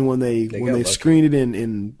then even when they screened it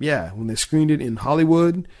when they screened it in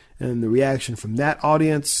Hollywood, and the reaction from that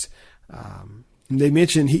audience. They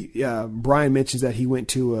mentioned Brian mentions that he went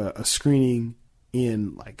to a screening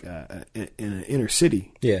in in an inner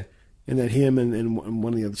city. Yeah, and that him and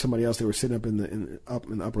one of somebody else, they were sitting up in the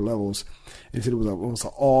upper levels, and said it was almost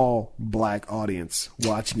an all black audience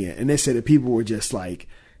watching it, and they said that people were just like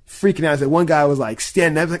freaking out. That one guy was like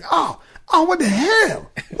standing there, like, oh, what the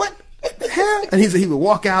hell, what the hell, and he said he would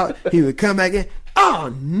walk out, he would come back in.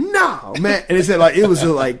 Oh no, man! And they said it was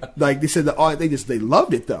like they said they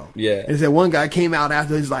loved it though. Yeah. And they said one guy came out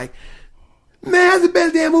after, he's like, man, that's the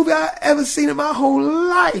best damn movie I ever seen in my whole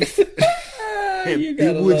life. And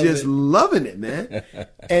people were just loving it, man.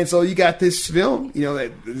 And so you got this film, you know,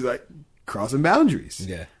 that is like crossing boundaries.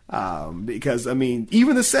 Yeah. Because I mean,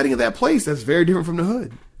 even the setting of that place, that's very different from the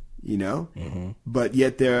hood, you know. Mm-hmm. But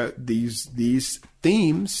yet there are these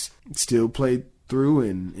themes still played through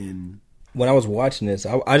in. When I was watching this,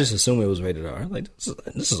 I just assumed it was rated R. Like,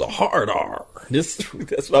 this is a hard R. That's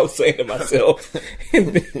what I was saying to myself.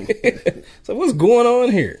 So what's going on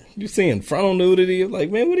here? You're seeing frontal nudity. I'm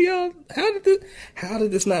like, man, what are y'all? How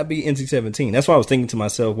did this not be NC-17? That's why I was thinking to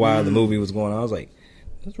myself while the movie was going on. I was like,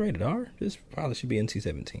 that's rated R. This probably should be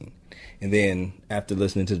NC-17. And then after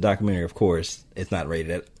listening to the documentary, of course, it's not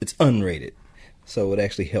rated. It's unrated. So it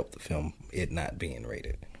actually helped the film, it not being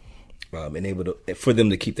rated. And for them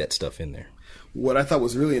to keep that stuff in there. What I thought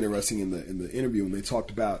was really interesting in the interview when they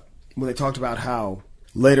talked about how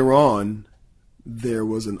later on there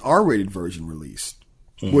was an R-rated version released,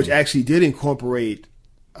 which actually did incorporate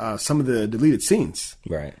some of the deleted scenes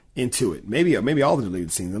into it. Maybe all the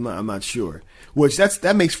deleted scenes. I'm not sure. Which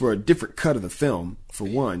that makes for a different cut of the film for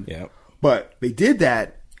one. Yeah. But they did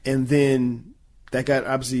that, and then that got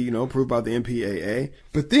obviously approved by the MPAA.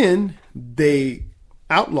 But then they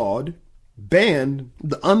banned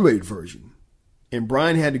the unrated version, and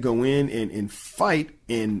Brian had to go in and fight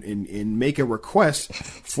and make a request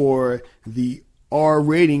for the R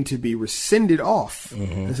rating to be rescinded off.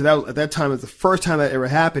 And so that was, at that time, it was the first time that ever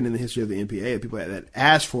happened in the history of the MPAA. People that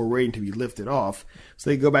asked for a rating to be lifted off, so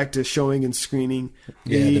they go back to showing and screening.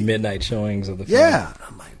 The midnight showings of the film. Yeah,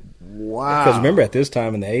 I'm like, Wow. Because remember, at this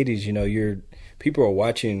time in the 80s, people are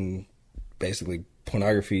watching basically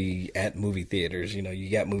pornography at movie theaters. You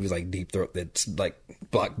got movies like Deep Throat that's like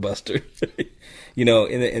blockbuster,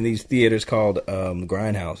 in these theaters called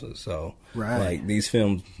grindhouses. So, like, these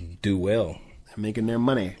films do well. They're making their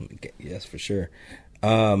money. Yes, for sure.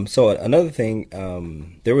 So another thing,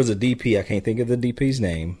 there was a DP. I can't think of the DP's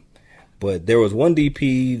name, but there was one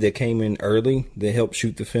DP that came in early that helped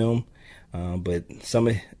shoot the film. But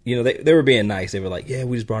they were being nice. They were like, yeah,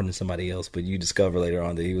 we just brought in somebody else. But you discover later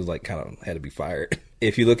on that he was like kind of had to be fired.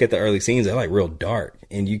 If you look at the early scenes, they're like real dark,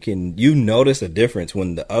 and you notice a difference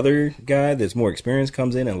when the other guy that's more experienced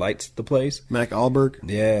comes in and lights the place. Mac Alberg.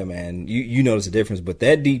 Yeah, man, you notice a difference. But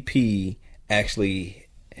that DP actually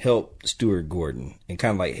helped Stuart Gordon and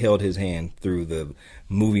kind of like held his hand through the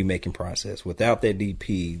movie making process. Without that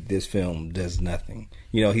DP, this film does nothing.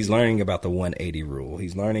 He's learning about the 180 rule.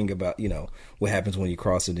 He's learning about, what happens when you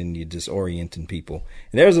cross it and you're disorienting people.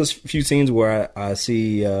 And there's a few scenes where I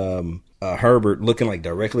see Herbert looking like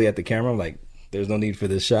directly at the camera. I'm like, there's no need for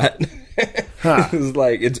this shot. It's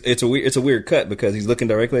like, it's a weird cut because he's looking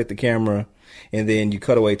directly at the camera, and then you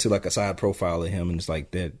cut away to like a side profile of him, and it's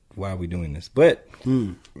like, that. Why are we doing this? But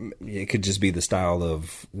it could just be the style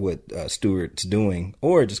of what Stuart's doing,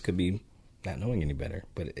 or it just could be not knowing any better.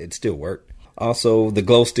 But it still worked. Also, the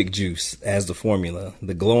glow stick juice as the formula,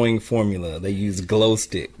 the glowing formula. They use glow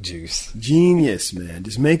stick juice. Genius, man.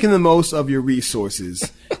 Just making the most of your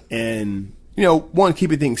resources, and one,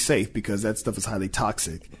 keeping things safe because that stuff is highly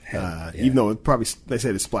toxic. Even though they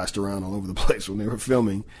said it splashed around all over the place when they were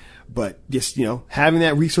filming. But just, having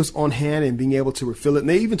that resource on hand and being able to refill it. And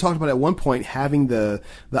they even talked about at one point having the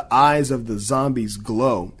eyes of the zombies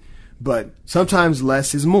glow. But sometimes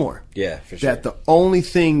less is more. Yeah, for sure. That the only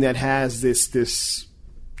thing that has this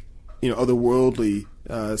otherworldly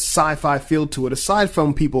sci-fi feel to it, aside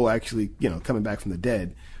from people actually, coming back from the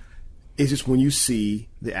dead, is just when you see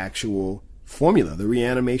the actual formula, the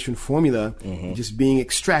reanimation formula, just being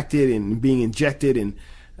extracted and being injected. And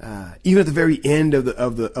even at the very end of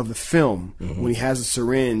the film, when he has a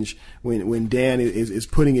syringe, when Dan is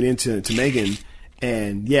putting it into Megan,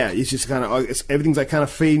 and it's just kind of everything's like kind of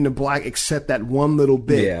fading to black except that one little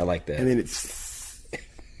bit. Yeah, I like that. And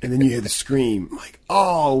then you hear the scream, like,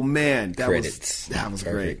 oh man, that Credits. was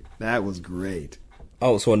great. That was great.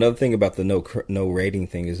 Oh, so another thing about the no rating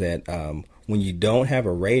thing is that when you don't have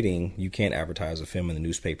a rating, you can't advertise a film in the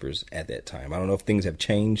newspapers at that time. I don't know if things have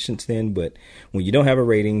changed since then, but when you don't have a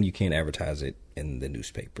rating, you can't advertise it in the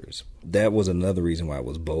newspapers. That was another reason why it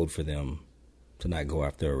was bold for them to not go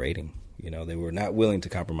after a rating. They were not willing to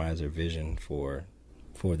compromise their vision for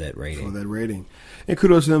that rating. And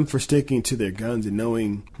kudos to them for sticking to their guns and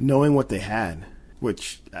knowing what they had,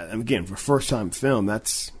 which, again, for first-time film,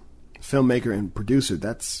 that's filmmaker and producer,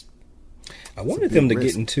 I wanted them to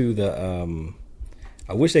get into the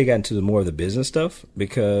I wish they got into more of the business stuff,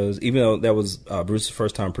 because even though that was Bruce's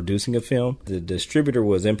first time producing a film, the distributor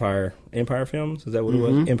was Empire Films. Is that what it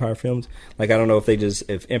was? Empire Films. Like, I don't know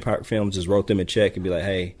if Empire Films just wrote them a check and be like,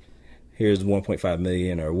 hey, here's 1.5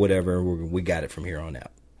 million or whatever, we got it from here on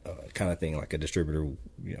out, kind of thing, like a distributor,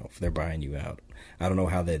 if they're buying you out. I don't know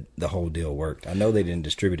how the whole deal worked. I know they didn't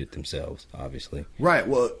distribute it themselves, obviously. Right.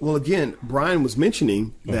 Well, again, Brian was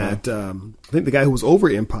mentioning that I think the guy who was over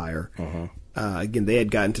Empire, again, they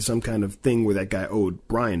had gotten to some kind of thing where that guy owed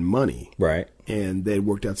Brian money. Right. And they had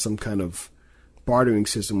worked out some kind of bartering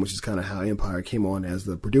system, which is kind of how Empire came on as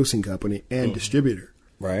the producing company and distributor.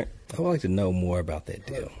 Right. I would like to know more about that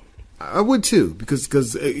deal. I would too, because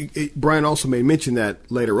Brian also made mention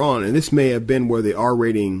that later on, and this may have been where the R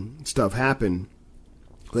rating stuff happened.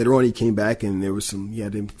 Later on, he came back and he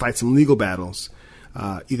had to fight some legal battles,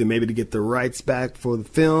 either maybe to get the rights back for the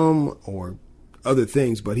film or other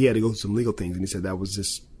things, but he had to go through some legal things, and he said that was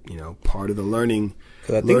just, part of the learning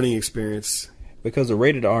experience. Because the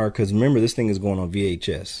rated R, because remember, this thing is going on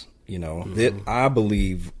VHS, that I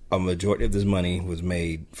believe a majority of this money was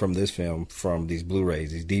made from this film, from these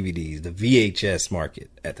Blu-rays, these DVDs, the VHS market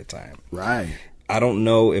at the time. Right. I don't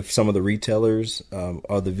know if some of the retailers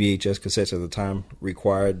or the VHS cassettes at the time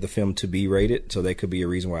required the film to be rated, so that could be a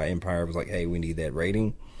reason why Empire was like, hey, we need that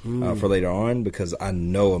rating for later on, because I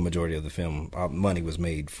know a majority of the film money was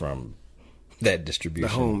made from that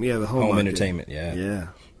distribution. The home entertainment, yeah.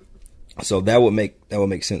 So that would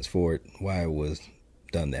make sense for it, why it was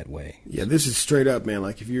done that way. Yeah, this is straight up, man.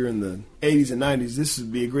 Like, if you're in the 80s and 90s, this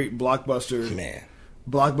would be a great blockbuster. Man.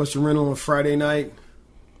 Blockbuster rental on Friday night.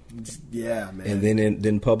 Yeah, man. And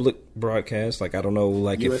then public broadcast, like, I don't know,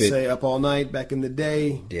 like, USA Up All Night back in the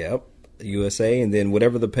day. Yep, USA, and then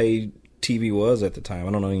whatever the pay TV was at the time.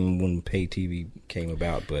 I don't know even when pay TV came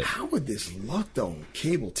about, but how would this look though on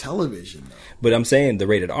cable television though? But I'm saying the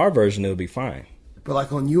rated R version, it'll be fine. But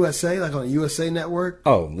like on USA, like on a USA network,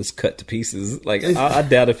 oh, let's cut to pieces. Like I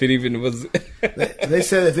doubt if it even was. they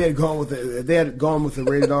said if they had gone with the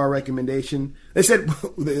rated R recommendation, they said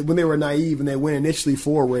when they were naive and they went initially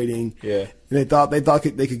for a rating, yeah, and they thought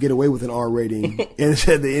they could get away with an R rating, and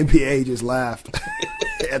said the NBA just laughed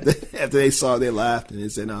after they saw it. They laughed and they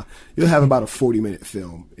said, "No, you'll have about a 40-minute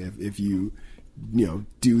film if you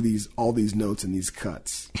do all these notes and these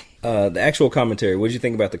cuts." The actual commentary. What did you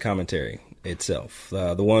think about the commentary itself?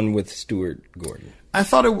 The one with Stuart Gordon. I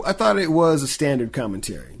thought it was a standard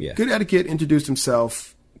commentary. Yeah. Good etiquette. Introduced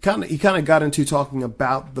himself. He kind of got into talking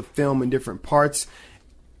about the film in different parts.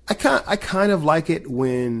 I kind of like it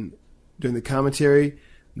when during the commentary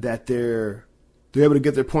that they're able to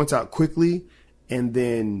get their points out quickly and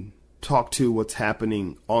then talk to what's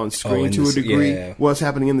happening on screen to a degree, what's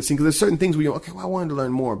happening in the scene. Because there's certain things where you're okay, well, I wanted to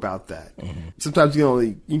learn more about that. Mm-hmm. Sometimes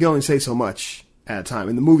you can only say so much at a time,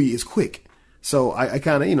 and the movie is quick. So I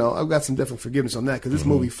kind of, I've got some definite forgiveness on that because this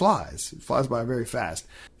movie flies. It flies by very fast.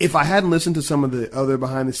 If I hadn't listened to some of the other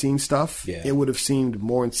behind-the-scenes stuff, it would have seemed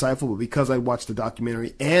more insightful. But because I watched the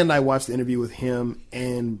documentary and I watched the interview with him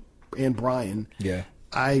and Brian,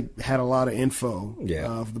 I had a lot of info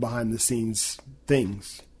of the behind-the-scenes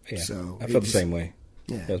things. Yeah, so I felt the same way.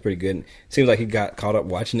 Yeah, that was pretty good. It seems like he got caught up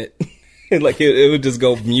watching it. Like it would just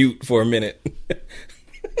go mute for a minute.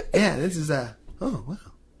 Yeah, this is oh wow.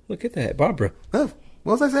 Look at that, Barbara. Oh,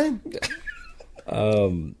 what was I saying?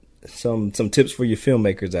 Some tips for you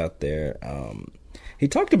filmmakers out there. He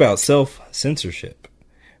talked about self-censorship.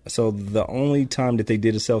 So the only time that they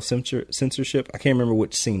did a self-censorship, I can't remember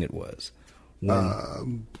which scene it was. I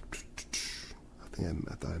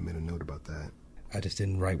thought I made a note about that. I just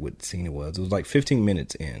didn't write what scene it was. It was like 15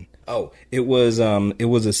 minutes in. Oh, it was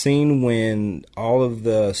a scene when all of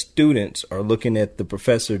the students are looking at the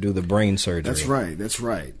professor do the brain surgery. That's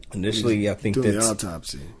right. Initially, I think doing the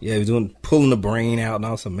autopsy. Yeah, he was pulling the brain out, and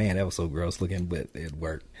also, man, that was so gross looking, but it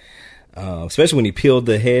worked. Especially when he peeled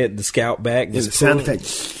the scalp back. Yeah, the sound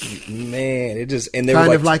effect. Man, it just kind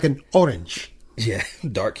of like an orange. Yeah,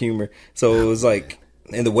 dark humor. So it was like,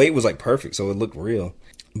 and the weight was like perfect, so it looked real.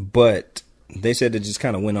 But they said it just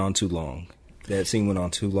kind of went on too long. That scene went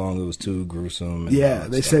on too long. It was too gruesome.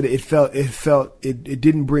 And they said it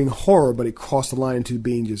didn't bring horror, but it crossed the line into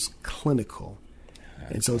being just clinical.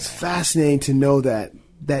 And so it's fascinating to know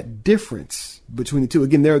that difference between the two.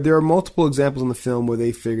 Again, there are multiple examples in the film where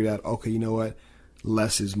they figured out, okay, you know what,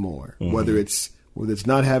 less is more. Mm-hmm. Whether it's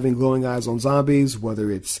not having glowing eyes on zombies,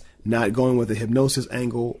 whether it's not going with a hypnosis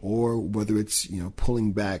angle, or whether it's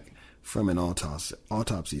pulling back from an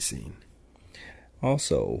autopsy scene.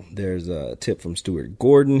 Also, there's a tip from Stuart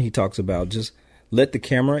Gordon. He talks about just let the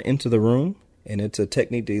camera into the room, and it's a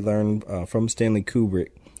technique they learned from Stanley Kubrick.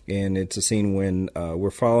 And it's a scene when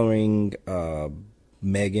we're following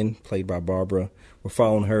Megan, played by Barbara. We're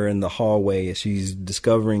following her in the hallway as she's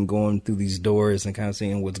going through these doors and kind of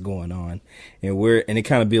seeing what's going on. And it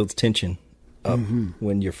kind of builds tension up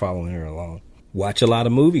when you're following her along. Watch a lot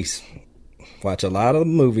of movies. Watch a lot of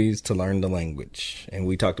movies to learn the language. And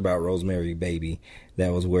we talked about Rosemary Baby.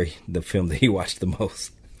 That was the film that he watched the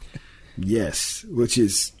most. Yes, which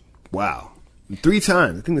is, wow. 3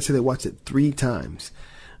 times. I think they said they watched it 3 times.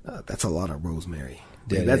 That's a lot of Rosemary.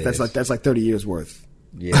 That's like 30 years worth.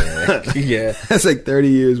 Yeah, yeah. That's like 30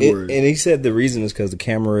 years worth. And he said the reason is because the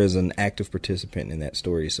camera is an active participant in that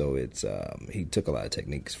story. So it's he took a lot of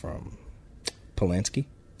techniques from Polanski.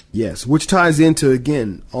 Yes, which ties into,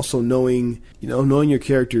 again, also knowing your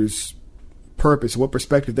character's purpose, what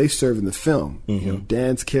perspective they serve in the film. Mm-hmm.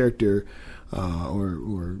 Dan's character,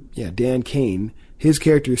 Dan Kane, his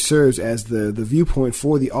character serves as the viewpoint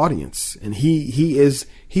for the audience, and he is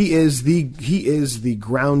the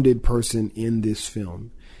grounded person in this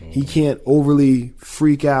film. Mm-hmm. He can't overly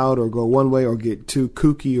freak out or go one way or get too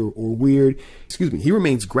kooky or weird. He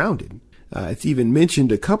remains grounded. It's even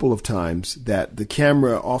mentioned a couple of times that the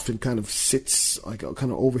camera often kind of sits like kind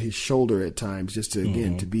of over his shoulder at times, just to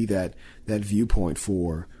again to be that viewpoint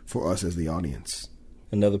for us as the audience.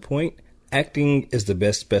 Another point: acting is the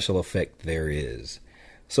best special effect there is.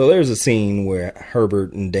 So there's a scene where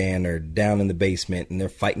Herbert and Dan are down in the basement and they're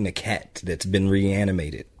fighting a cat that's been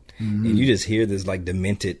reanimated, and you just hear this like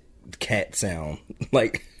demented cat sound,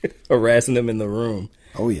 like harassing them in the room.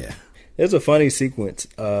 Oh yeah. There's a funny sequence,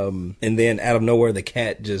 and then out of nowhere, the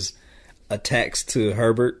cat just attacks to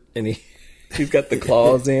Herbert, and He's got the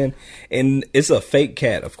claws in, and it's a fake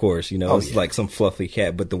cat, of course. You know, Oh, it's yeah. like some fluffy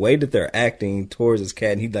cat. But the way that they're acting towards this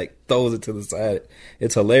cat, and he like throws it to the side,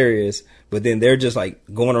 it's hilarious. But then they're just like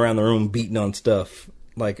going around the room beating on stuff,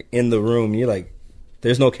 like in the room. You're like,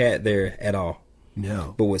 there's no cat there at all.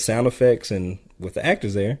 No. But with sound effects and with the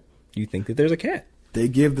actors there, you think that there's a cat. They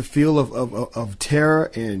give the feel of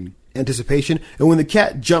terror and anticipation. And when the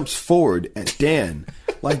cat jumps forward at Dan,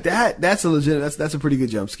 like that's a legit, that's a pretty good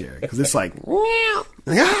jump scare. Because it's like,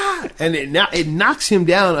 and it knocks him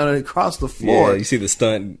down across the floor. Yeah, you see the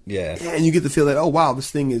stunt. Yeah. And you get the feel that, oh, wow, this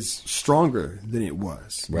thing is stronger than it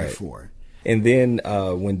was before. And then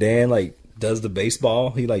when Dan like does the baseball,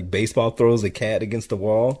 he like baseball throws a cat against the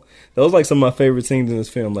wall. Those are like some of my favorite scenes in this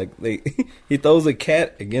film. Like he throws a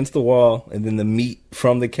cat against the wall, and then the meat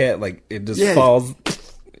from the cat, like it just falls.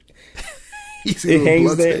 It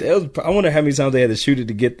hangs there. I wonder how many times they had to shoot it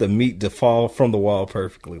to get the meat to fall from the wall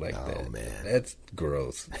perfectly like that. Oh man, that's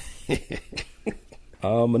gross.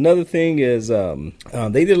 Another thing is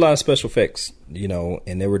they did a lot of special effects, you know,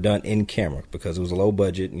 and they were done in camera because it was a low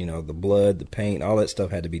budget. You know, the blood, the paint, all that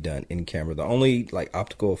stuff had to be done in camera. The only like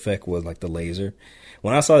optical effect was like the laser.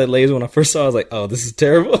 When I saw that laser, when I first saw it, I was like, oh, this is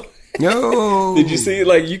terrible. No. Did you see it?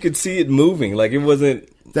 Like you could see it moving. Like it wasn't.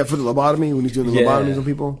 That for the lobotomy, when he's doing the lobotomies on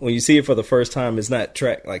people? When you see it for the first time, it's not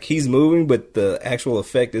track. Like he's moving, but the actual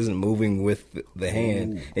effect isn't moving with the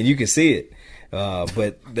hand. Ooh. And you can see it.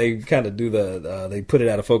 But they kind of do they put it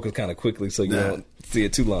out of focus kind of quickly so you don't see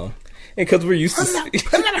it too long. And because we're used to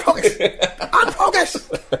put it out of focus.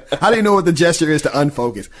 Unfocus. How do you know what the gesture is to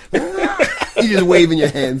unfocus? You just waving your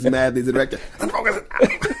hands madly to the director. Unfocus.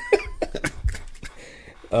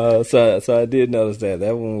 So I did notice that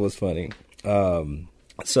one was funny.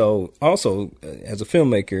 So also as a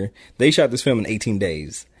filmmaker, they shot this film in 18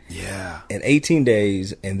 days. Yeah. In 18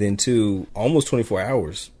 days, and then almost 24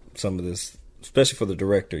 hours. Some of this, especially for the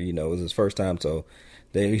director, you know, it was his first time, so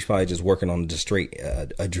he's probably just working on just straight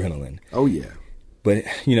adrenaline. Oh yeah. But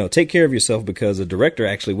you know, take care of yourself because the director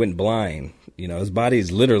actually went blind. You know, his body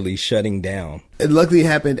is literally shutting down. It luckily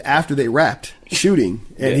happened after they wrapped shooting,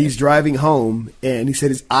 and he's driving home, and he said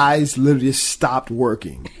his eyes literally just stopped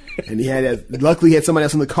working, and luckily he had somebody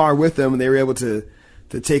else in the car with him, and they were able to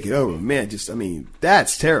take it over. Man,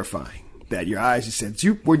 that's terrifying. That your eyes just said,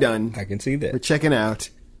 "We're done. I can see that. We're checking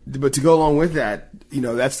out." But to go along with that, you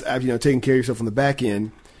know, that's taking care of yourself on the back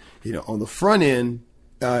end. You know, on the front end,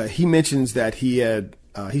 he mentions that he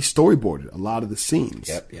storyboarded a lot of the scenes.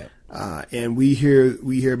 Yep. And we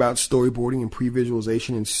hear about storyboarding and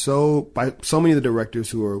pre-visualization, and by so many of the directors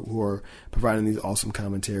who are providing these awesome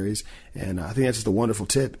commentaries. And I think that's just a wonderful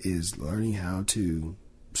tip, is learning how to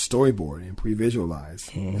storyboard and pre-visualize,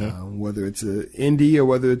 whether it's an indie or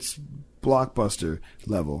whether it's blockbuster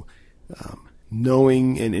level.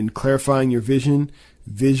 Knowing and clarifying your vision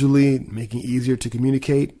visually, making it easier to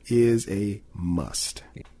communicate is a must.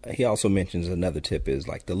 He also mentions another tip is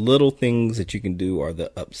like the little things that you can do are the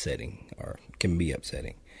upsetting or can be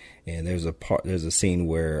upsetting. And there's a scene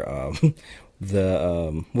where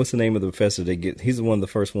what's the name of the professor he's one of the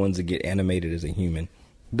first ones to get animated as a human.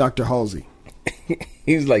 Dr. Halsey.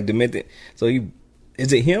 He's like demented. So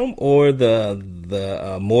is it him or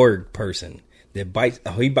the morgue person that bites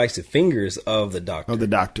the fingers of the doctor? Of the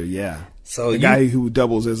doctor, yeah. So the guy who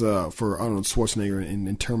doubles as for Arnold Schwarzenegger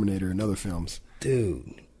in Terminator and other films.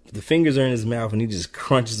 Dude, the fingers are in his mouth and he just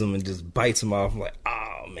crunches them and just bites them off. I'm like,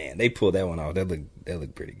 oh man, they pulled that one off. That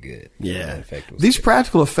looked pretty good. Yeah. These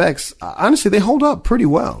practical effects, honestly, they hold up pretty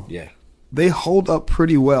well. Yeah. They hold up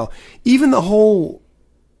pretty well. Even the whole,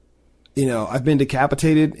 you know, I've been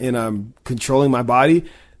decapitated and I'm controlling my body.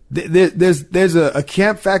 There's a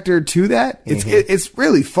camp factor to that. It's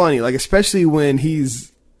really funny, like especially when he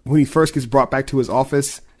first gets brought back to his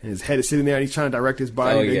office and his head is sitting there and he's trying to direct his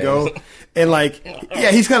body to go, and like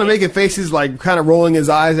he's kind of making faces, like kind of rolling his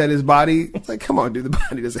eyes at his body. It's like, come on, dude, the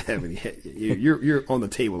body doesn't have any head. You're on the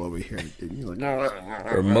table over here. And you're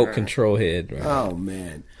like remote control head. Right? Oh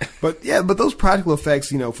man, but those practical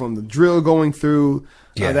effects, you know, from the drill going through.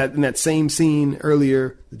 That in that same scene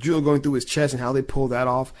earlier, the drill going through his chest and how they pull that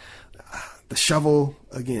off. The shovel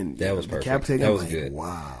again. That was perfect. That was good.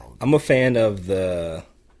 Wow. I'm a fan of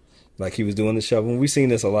like he was doing the shovel. We've seen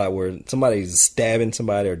this a lot where somebody's stabbing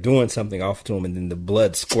somebody or doing something off to them, and then the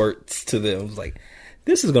blood squirts to them. I was like,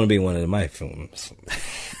 this is going to be one of my films.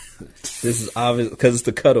 This is obvious because it's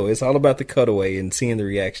the cutaway. It's all about the cutaway and seeing the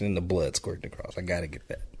reaction and the blood squirting across. I got to get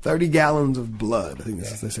that. 30 gallons of blood. I think they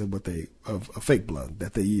said of fake blood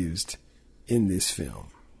that they used in this film.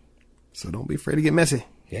 So don't be afraid to get messy.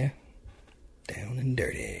 Yeah. Down and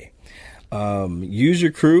dirty. Use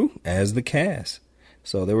your crew as the cast.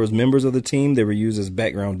 So there was members of the team that were used as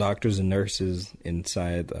background doctors and nurses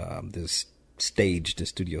inside this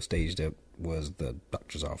studio stage that was the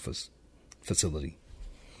doctor's office facility,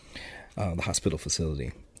 the hospital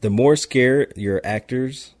facility. The more scared your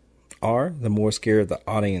actors are, the more scared the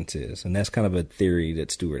audience is. And that's kind of a theory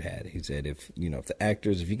that Stuart had. He said if the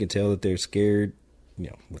actors, if you can tell that they're scared,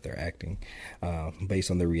 with their acting,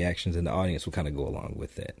 based on their reactions, and the audience will kind of go along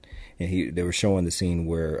with that. And they were showing the scene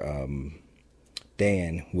where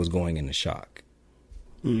Dan was going into shock.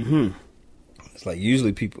 Mm-hmm. It's like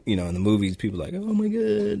usually people, in the movies, people are like, oh my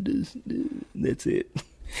God, that's it.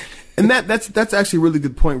 And that's actually a really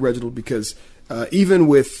good point, Reginald, because even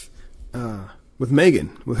with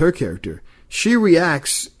Megan, with her character, she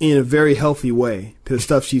reacts in a very healthy way to the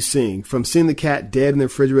stuff she's seeing. From seeing the cat dead in the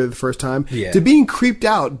refrigerator the first time to being creeped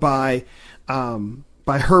out by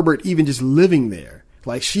Herbert even just living there.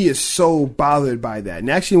 Like, she is so bothered by that. And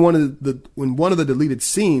actually, in one of the deleted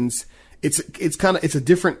scenes, it's a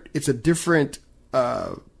different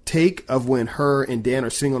take of when her and Dan are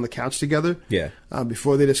sitting on the couch together. Yeah.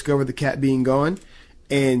 Before they discover the cat being gone,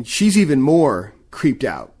 and she's even more creeped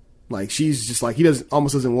out. Like, she's just like, he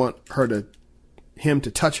almost doesn't want him to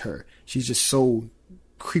touch her. She's just so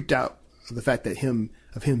creeped out of the fact that him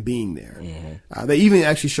being there. Mm-hmm. They even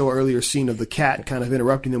actually show an earlier scene of the cat kind of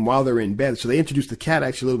interrupting them while they're in bed. So they introduced the cat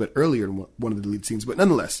actually a little bit earlier in one of the deleted scenes. But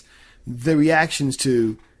nonetheless, the reactions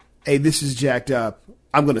to, hey, this is jacked up,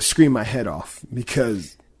 I'm going to scream my head off,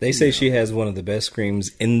 because they say she has one of the best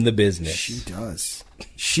screams in the business. She does.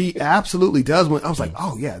 She absolutely does. When I was like,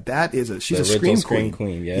 oh yeah, she's a scream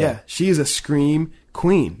queen. Yeah, she is a scream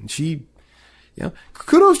queen. She,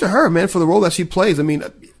 kudos to her, man, for the role that she plays. I mean,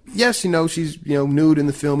 yes, she's nude in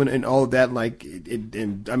the film and all of that, like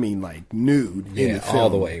and I mean, like, nude in the film all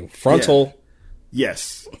the way frontal. Yeah.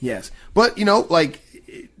 Yes, but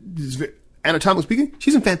anatomically speaking,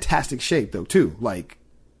 she's in fantastic shape though too. Like,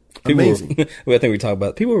 amazing. I think we talked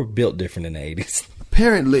about people were built different in the 80s.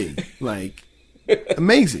 Apparently, like,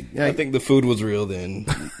 amazing. I think the food was real then.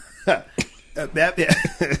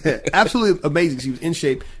 Absolutely amazing. She was in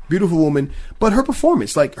shape, beautiful woman, but her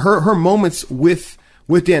performance, like her moments with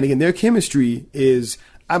Dan, again, their chemistry is,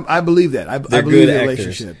 I believe that. They're believe good the actors.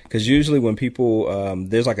 relationship. Because usually when people,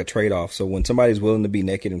 there's like a trade-off. So when somebody's willing to be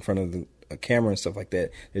naked in front of a camera and stuff like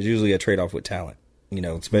that, there's usually a trade-off with talent.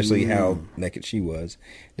 Especially how naked she was.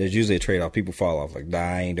 There's usually a trade-off. People fall off, like, nah,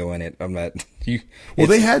 I ain't doing it. I'm not. Well,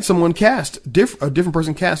 they had someone cast, a different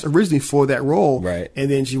person cast originally for that role. Right. And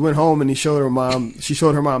then she went home and she showed her mom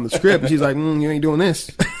the script, and she's like, you ain't doing this.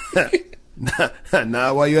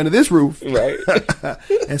 Not while you're under this roof. Right.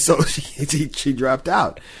 And so she dropped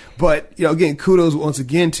out. But, again, kudos once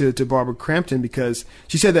again to Barbara Crampton, because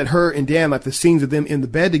she said that her and Dan, like the scenes of them in the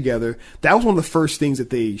bed together, that was one of the first things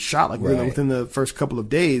that they shot, like within the first couple of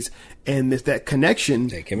days. And that connection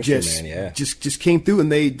just came through,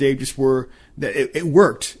 and they just were, it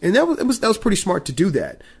worked. And that was pretty smart to do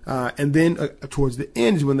that. And then towards the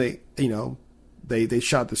end is when they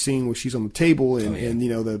shot the scene where she's on the table and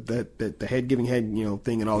the head giving head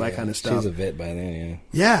thing and all that kind of stuff. She's a vet by then,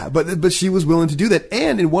 yeah. But she was willing to do that.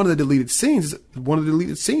 And in one of the deleted scenes,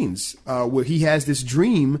 where he has this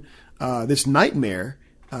dream, this nightmare,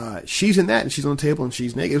 she's in that and she's on the table and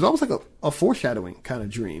she's naked. It was almost like a foreshadowing kind of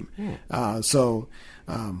dream.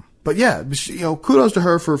 But yeah, kudos to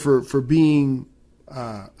her for being,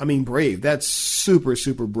 brave. That's super,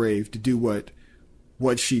 super brave to do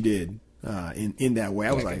what she did. In that way,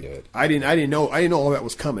 I was like, I didn't know all that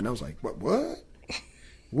was coming. I was like, what?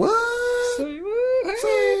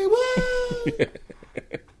 Say what?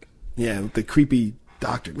 Yeah, with the creepy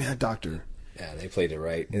doctor. Man, that doctor. Yeah, they played it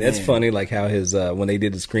right, and that's funny. Like how his when they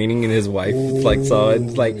did the screening and his wife saw it, and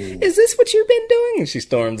was like, "Is this what you've been doing?" And she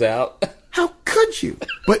storms out. How could you?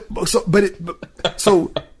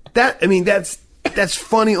 That's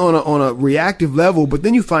funny on a reactive level, but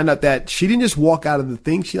then you find out that she didn't just walk out of the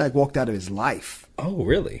thing; she walked out of his life. Oh,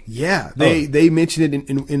 really? Yeah, they mentioned it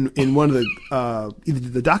in one of the either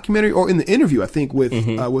the documentary or in the interview, I think, with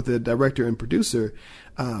the director and producer.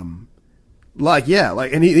 And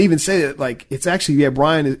he even said it like it's actually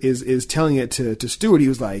Brian is telling it to Stuart. He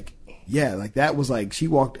was like, that was like she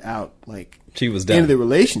walked out like she was done. End of the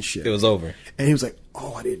relationship. It was over, and he was like,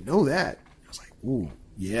 "Oh, I didn't know that." I was like, "Ooh,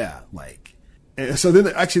 yeah, like." And so then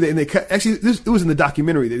they cut. Actually, it was in the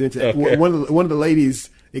documentary. One of the ladies.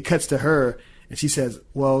 It cuts to her, and she says,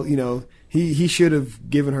 "Well, he should have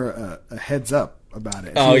given her a heads up about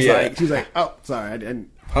it." She's like, "Oh, sorry, I didn't."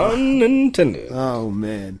 Pun intended. Oh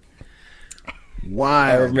man,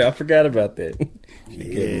 why? I forgot about that. Give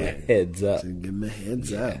him a heads up. Give him a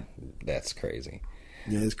heads up. That's crazy.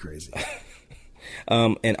 Yeah, it's crazy.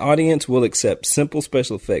 An audience will accept simple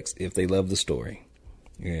special effects if they love the story.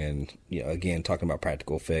 And, again, talking about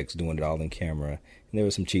practical effects, doing it all in camera. And there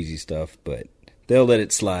was some cheesy stuff, but they'll let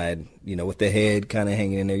it slide, with the head kind of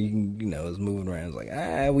hanging in there. You can, it's moving around. It's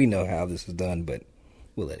like, we know how this is done, but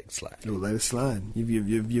we'll let it slide. We'll let it slide.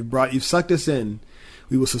 You've sucked us in.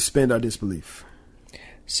 We will suspend our disbelief.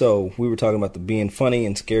 So we were talking about the being funny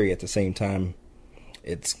and scary at the same time.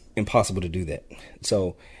 It's impossible to do that.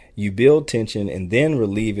 So you build tension and then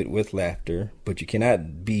relieve it with laughter, but you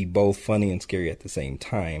cannot be both funny and scary at the same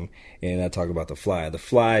time. And I talk about The Fly. The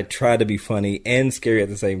Fly tried to be funny and scary at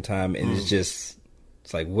the same time, and it's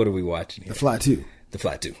like, what are we watching here? The Fly 2. The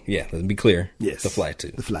Fly 2. Yeah, let's be clear. Yes. The Fly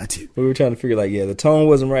 2. The Fly 2. We were trying to figure, the tone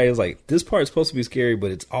wasn't right. It was like, this part's supposed to be scary,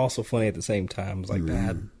 but it's also funny at the same time. It's like,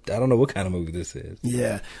 I don't know what kind of movie this is.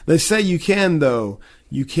 Yeah. They say you can, though.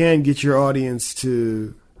 You can get your audience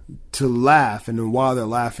to laugh, and then while they're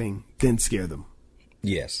laughing, then scare them.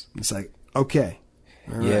 Yes. It's like, okay.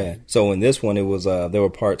 All right. Yeah. So in this one, it was, there were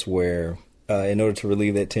parts where, in order to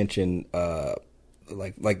relieve that tension,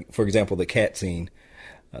 like for example, the cat scene,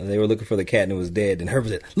 they were looking for the cat and it was dead, and Herbert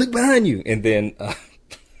said, "Look behind you," and then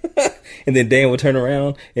and then Dan would turn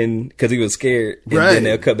around and because he was scared, and then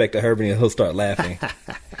they'll cut back to Herbert and he'll start laughing.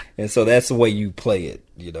 And so that's the way you play it,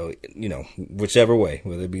 whichever way,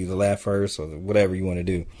 whether it be the laugh first or whatever you want to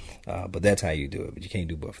do, but that's how you do it. But you can't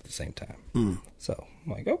do both at the same time. So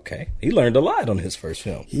I'm like, okay, he learned a lot on his first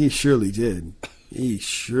film. He surely did. He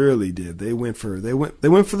surely did. They went for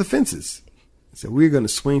the fences. So we're going to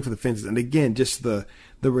swing for the fences. And again, just the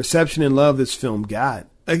reception and love this film got.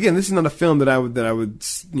 Again, this is not a film that I would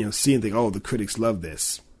see and think, oh, the critics love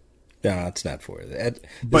this. Nah, it's not for that.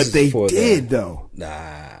 But they did, though.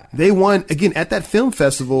 Nah. They won, again, at that film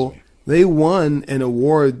festival, they won an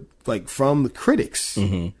award, from the critics.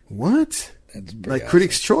 Mm-hmm. What? That's pretty awesome.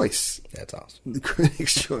 Critics' Choice. That's awesome. The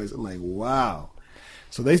Critics' Choice. I'm like, wow.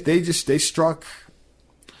 So they struck.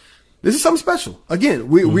 This is something special. Again,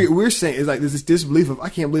 we're saying it's like there's this disbelief of I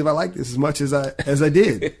can't believe I like this as much as I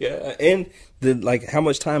did. Yeah, and how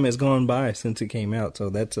much time has gone by since it came out. So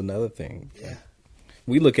that's another thing. Yeah,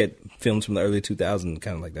 we look at films from the early 2000s,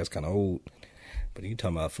 kind of like that's kind of old. But you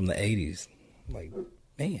talking about from the 80s, like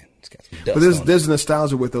man, it's got some dust. But there's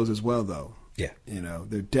nostalgia with those as well, though. Yeah,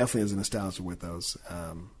 there definitely is a nostalgia with those.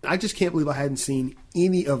 I just can't believe I hadn't seen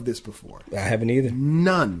any of this before. I haven't either.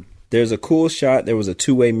 None. There's a cool shot. There was a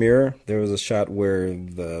two-way mirror. There was a shot where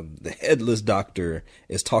the headless doctor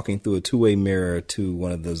is talking through a two-way mirror to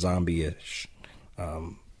one of the zombie-ish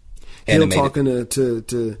Hill talking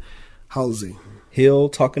to Halsey. Hill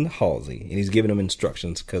talking to Halsey, and he's giving him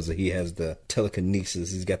instructions because he has the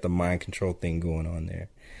telekinesis. He's got the mind control thing going on there.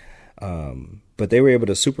 But they were able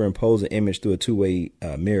to superimpose an image through a two-way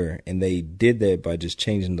mirror, and they did that by just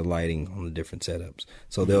changing the lighting on the different setups.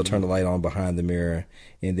 So they'll turn the light on behind the mirror,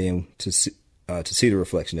 and then to see the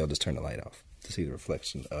reflection, they'll just turn the light off to see the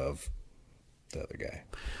reflection of the other guy.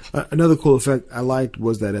 Another cool effect I liked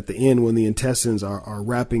was that at the end, when the intestines are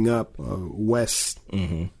wrapping up West,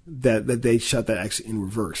 that they shot that actually in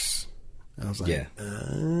reverse. I was like,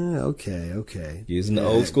 okay. Using the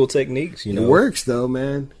old school techniques, It works, though,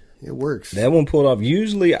 man. It works. That one pulled off.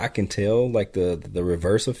 Usually I can tell like the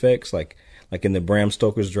reverse effects, like in the Bram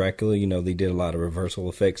Stoker's Dracula, they did a lot of reversal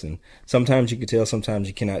effects, and sometimes you can tell, sometimes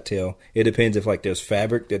you cannot tell. It depends if there's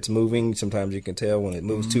fabric that's moving. Sometimes you can tell when it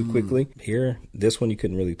moves too quickly. Here, this one you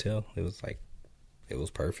couldn't really tell. It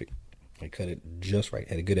was perfect. They cut it just right.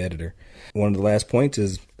 Had a good editor. One of the last points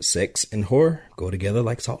is sex and horror go together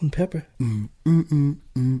like salt and pepper.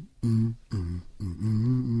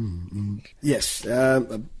 Yes,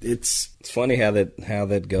 it's funny how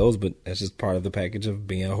that goes, but that's just part of the package of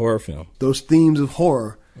being a horror film. Those themes of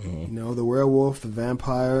horror, the werewolf, the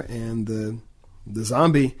vampire, and the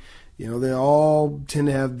zombie, they all tend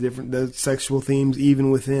to have the sexual themes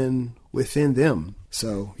even within them.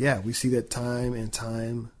 So yeah, we see that time and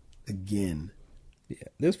time again. Yeah,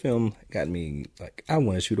 this film got me I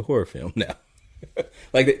want to shoot a horror film now.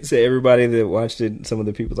 Like they say, everybody that watched it, some of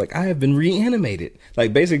the people's like, I have been reanimated.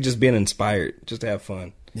 Like basically just being inspired, just to have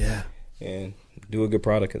fun. Yeah, and do a good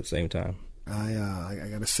product at the same time. I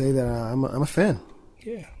gotta say that I'm a fan.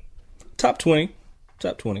 Yeah, top 20.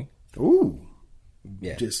 Ooh,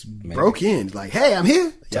 yeah, just maybe. Broke in like, hey, I'm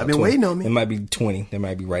here. Y'all been 20. waiting on me. It might be 20. They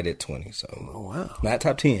might be right at 20. So, oh wow, not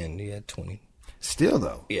top 10. Yeah, 20. Still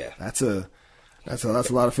though, yeah, that's a lot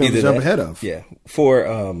of films to jump ahead of. Yeah, for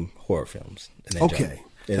horror films. Okay.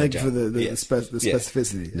 Thank you for the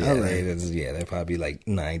specificity. Yeah, All right. They'd probably be like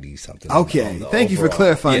 90 something. Okay, thank you for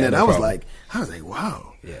clarifying that. No I was problem. like,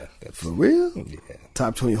 wow. Yeah, For real? Yeah.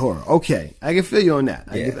 Top 20 horror. Okay, I can feel you on that.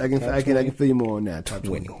 Yeah, I can feel you more on that. Top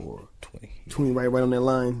 20 horror. 20 right on that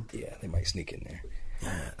line. Yeah, they might sneak in there.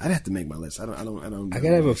 I'd have to make my list. I gotta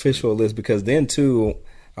have an official list because then too,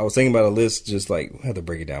 I was thinking about a list just like we have to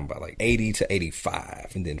break it down by like 80 to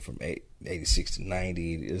 85, and then from 86 to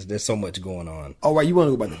 90. There's so much going on. Oh right, you want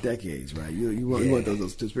to go by the decades, right? You want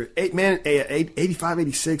those two. 85,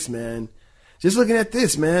 86, man. Just looking at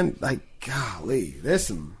this, man, like golly, there's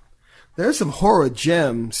some horror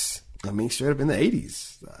gems. I mean, straight up in the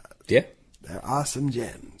 80s. Yeah, there are some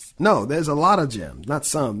gems. No, there's a lot of gems. Not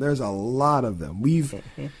some. There's a lot of them. We've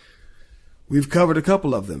covered a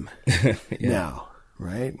couple of them now,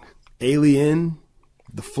 right? Alien,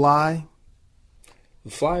 The Fly.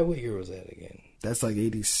 The Fly, what year was that again? That's like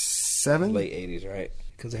 87? Late 80s, right?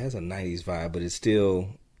 Because it has a 90s vibe, but it's still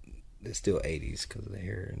 80s because of the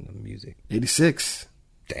hair and the music. 86.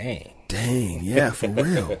 Dang, yeah, for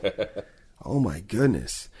real. Oh my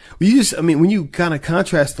goodness. When you kind of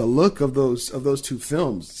contrast the look of those two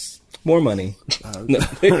films, more money.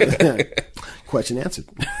 Question answered.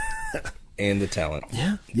 And the talent.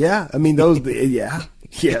 Yeah. I mean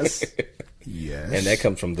yes. And that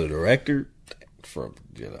comes from the director.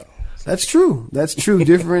 That's true.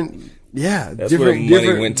 Different. Yeah, that's where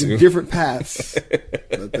money went to. Different paths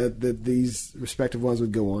that these respective ones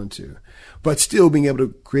would go on to, but still being able to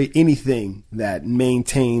create anything that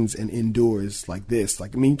maintains and endures like this.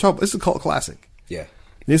 Like it's a cult classic. Yeah,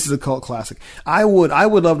 this is a cult classic. I would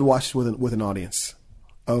love to watch this with an audience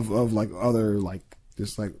of like other like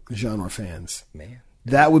just like genre fans. Man,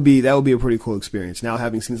 that would be a pretty cool experience. Now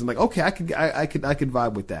having seen this, I'm like, okay, I could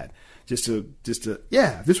vibe with that. Just to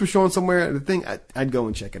if this was showing somewhere the thing, I'd go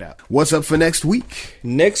and check it out. What's up for next week?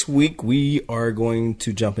 Next week we are going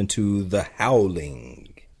to jump into The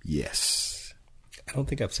Howling. Yes. I don't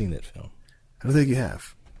think I've seen that film. I don't think you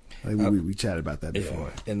have. We chatted about that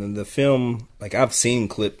before. Yeah. And then the film, like I've seen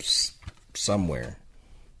clips somewhere.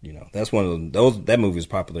 That's one of those. That movie is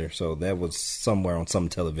popular, so that was somewhere on some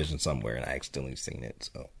television somewhere, and I accidentally seen it.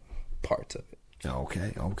 So parts of it.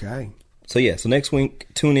 Okay. So next week,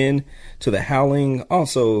 tune in to The Howling.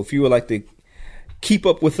 Also, if you would like to keep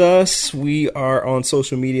up with us, we are on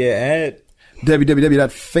social media at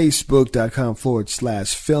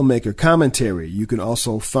www.facebook.com/filmmaker commentary. You can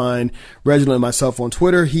also find Reginald and myself on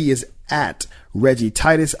Twitter. He is at Reggie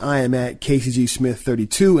Titus. I am at KCG Smith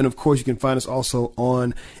 32. And of course, you can find us also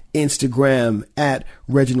on Instagram at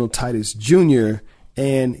Reginald Titus Jr.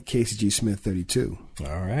 and KCG Smith 32.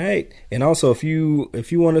 All right. And also, if you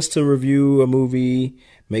want us to review a movie,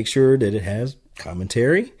 make sure that it has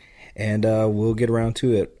commentary, and we'll get around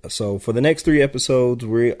to it. So for the next 3 episodes,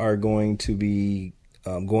 we are going to be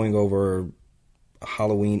going over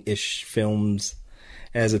Halloween-ish films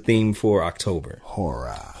as a theme for October.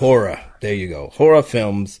 Horror. There you go. Horror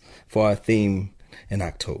films for our theme in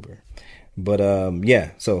October. But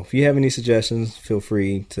so if you have any suggestions, feel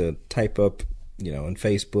free to type up on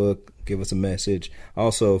Facebook, give us a message.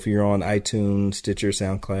 Also, if you're on iTunes, Stitcher,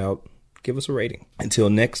 SoundCloud, give us a rating. Until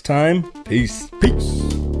next time, peace.